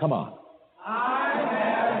desire. Come on. I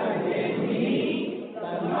have within me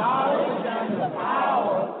the knowledge and the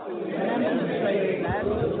power to demonstrate that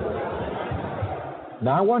desire.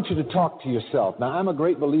 Now, I want you to talk to yourself. Now, I'm a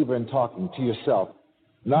great believer in talking to yourself.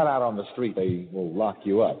 Not out on the street. They will lock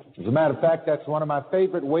you up. As a matter of fact, that's one of my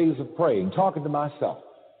favorite ways of praying, talking to myself.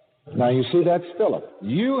 Now, you see, that's Philip.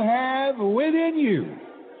 You have within you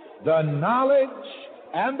the knowledge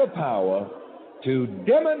and the power to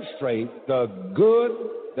demonstrate the good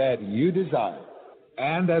that you desire.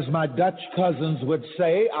 And as my Dutch cousins would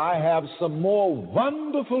say, I have some more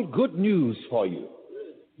wonderful good news for you.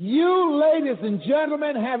 You, ladies and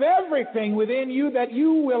gentlemen, have everything within you that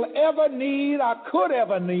you will ever need or could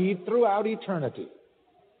ever need throughout eternity.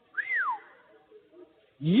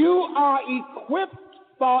 You are equipped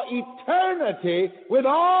for eternity with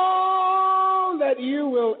all that you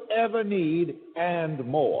will ever need and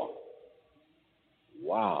more.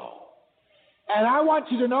 Wow. And I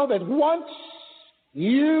want you to know that once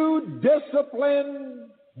you discipline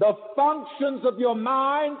the functions of your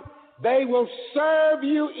mind, they will serve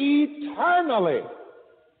you eternally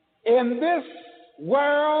in this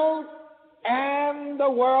world and the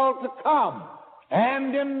world to come,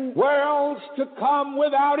 and in worlds to come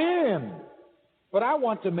without end. But I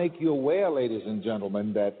want to make you aware, ladies and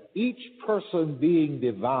gentlemen, that each person being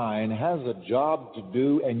divine has a job to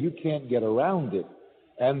do, and you can't get around it,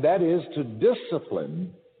 and that is to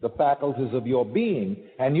discipline the faculties of your being,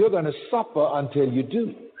 and you're going to suffer until you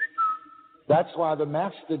do. That's why the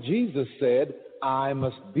Master Jesus said, I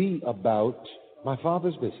must be about my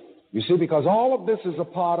Father's business. You see, because all of this is a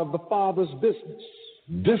part of the Father's business.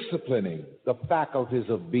 Disciplining the faculties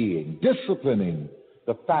of being, disciplining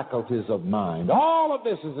the faculties of mind. All of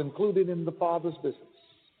this is included in the Father's business.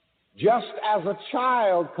 Just as a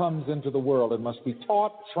child comes into the world and must be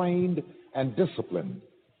taught, trained, and disciplined,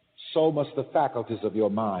 so must the faculties of your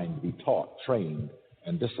mind be taught, trained,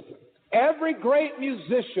 and disciplined. Every great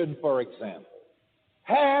musician, for example,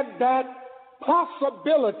 had that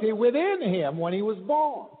possibility within him when he was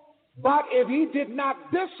born. But if he did not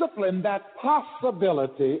discipline that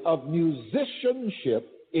possibility of musicianship,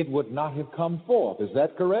 it would not have come forth. Is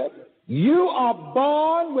that correct? You are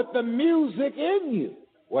born with the music in you.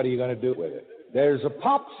 What are you going to do with it? There's a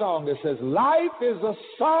pop song that says, life is a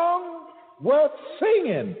song worth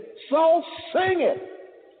singing, so sing it.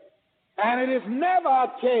 And it is never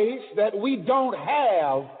a case that we don't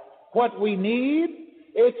have what we need.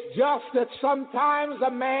 It's just that sometimes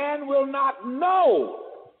a man will not know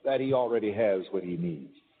that he already has what he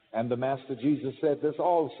needs. And the Master Jesus said this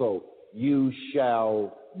also, you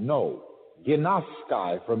shall know.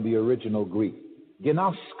 Gnoskai from the original Greek.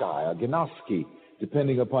 Gnoskai or gnoski,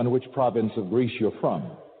 depending upon which province of Greece you're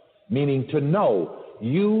from. Meaning to know.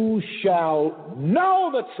 You shall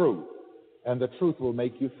know the truth, and the truth will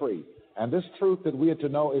make you free. And this truth that we are to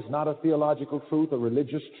know is not a theological truth, a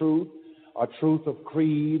religious truth, a truth of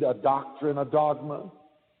creed, a doctrine, a dogma.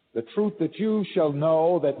 The truth that you shall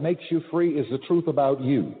know that makes you free is the truth about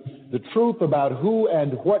you. The truth about who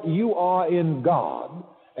and what you are in God,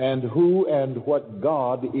 and who and what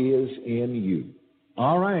God is in you.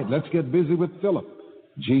 All right, let's get busy with Philip.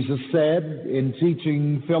 Jesus said in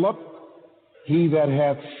teaching Philip, he that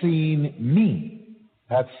hath seen me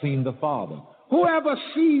hath seen the Father. Whoever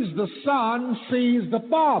sees the Son sees the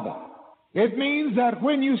Father. It means that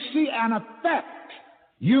when you see an effect,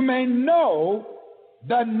 you may know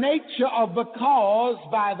the nature of the cause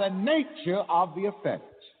by the nature of the effect.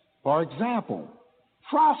 For example,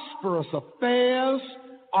 prosperous affairs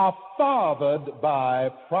are fathered by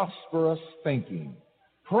prosperous thinking.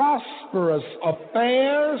 Prosperous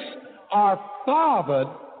affairs are fathered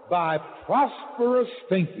by prosperous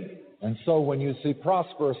thinking. And so when you see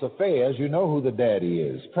prosperous affairs, you know who the daddy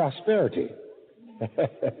is. Prosperity.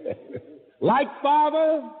 Like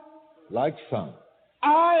Father, like Son.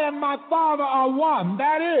 I and my Father are one.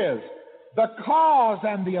 That is, the cause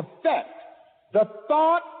and the effect The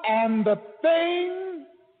thought and the thing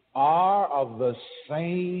are of the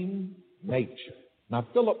same nature. Now,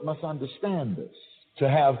 Philip must understand this to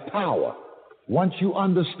have power. Once you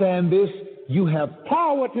understand this, you have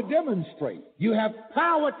power to demonstrate. You have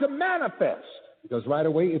power to manifest. Because right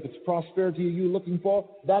away, if it's prosperity you're looking for,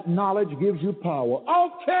 that knowledge gives you power.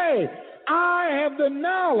 Okay, I have the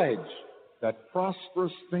knowledge that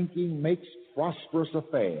prosperous thinking makes prosperous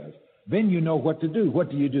affairs. Then you know what to do. What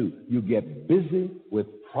do? You get busy with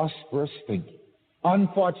prosperous thinking.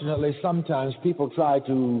 Unfortunately, sometimes people try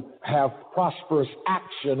to have prosperous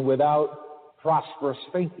action without prosperous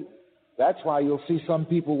thinking. That's why you'll see some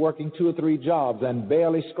people working 2 or 3 jobs and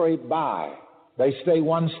barely scrape by. They stay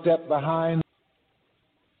one step behind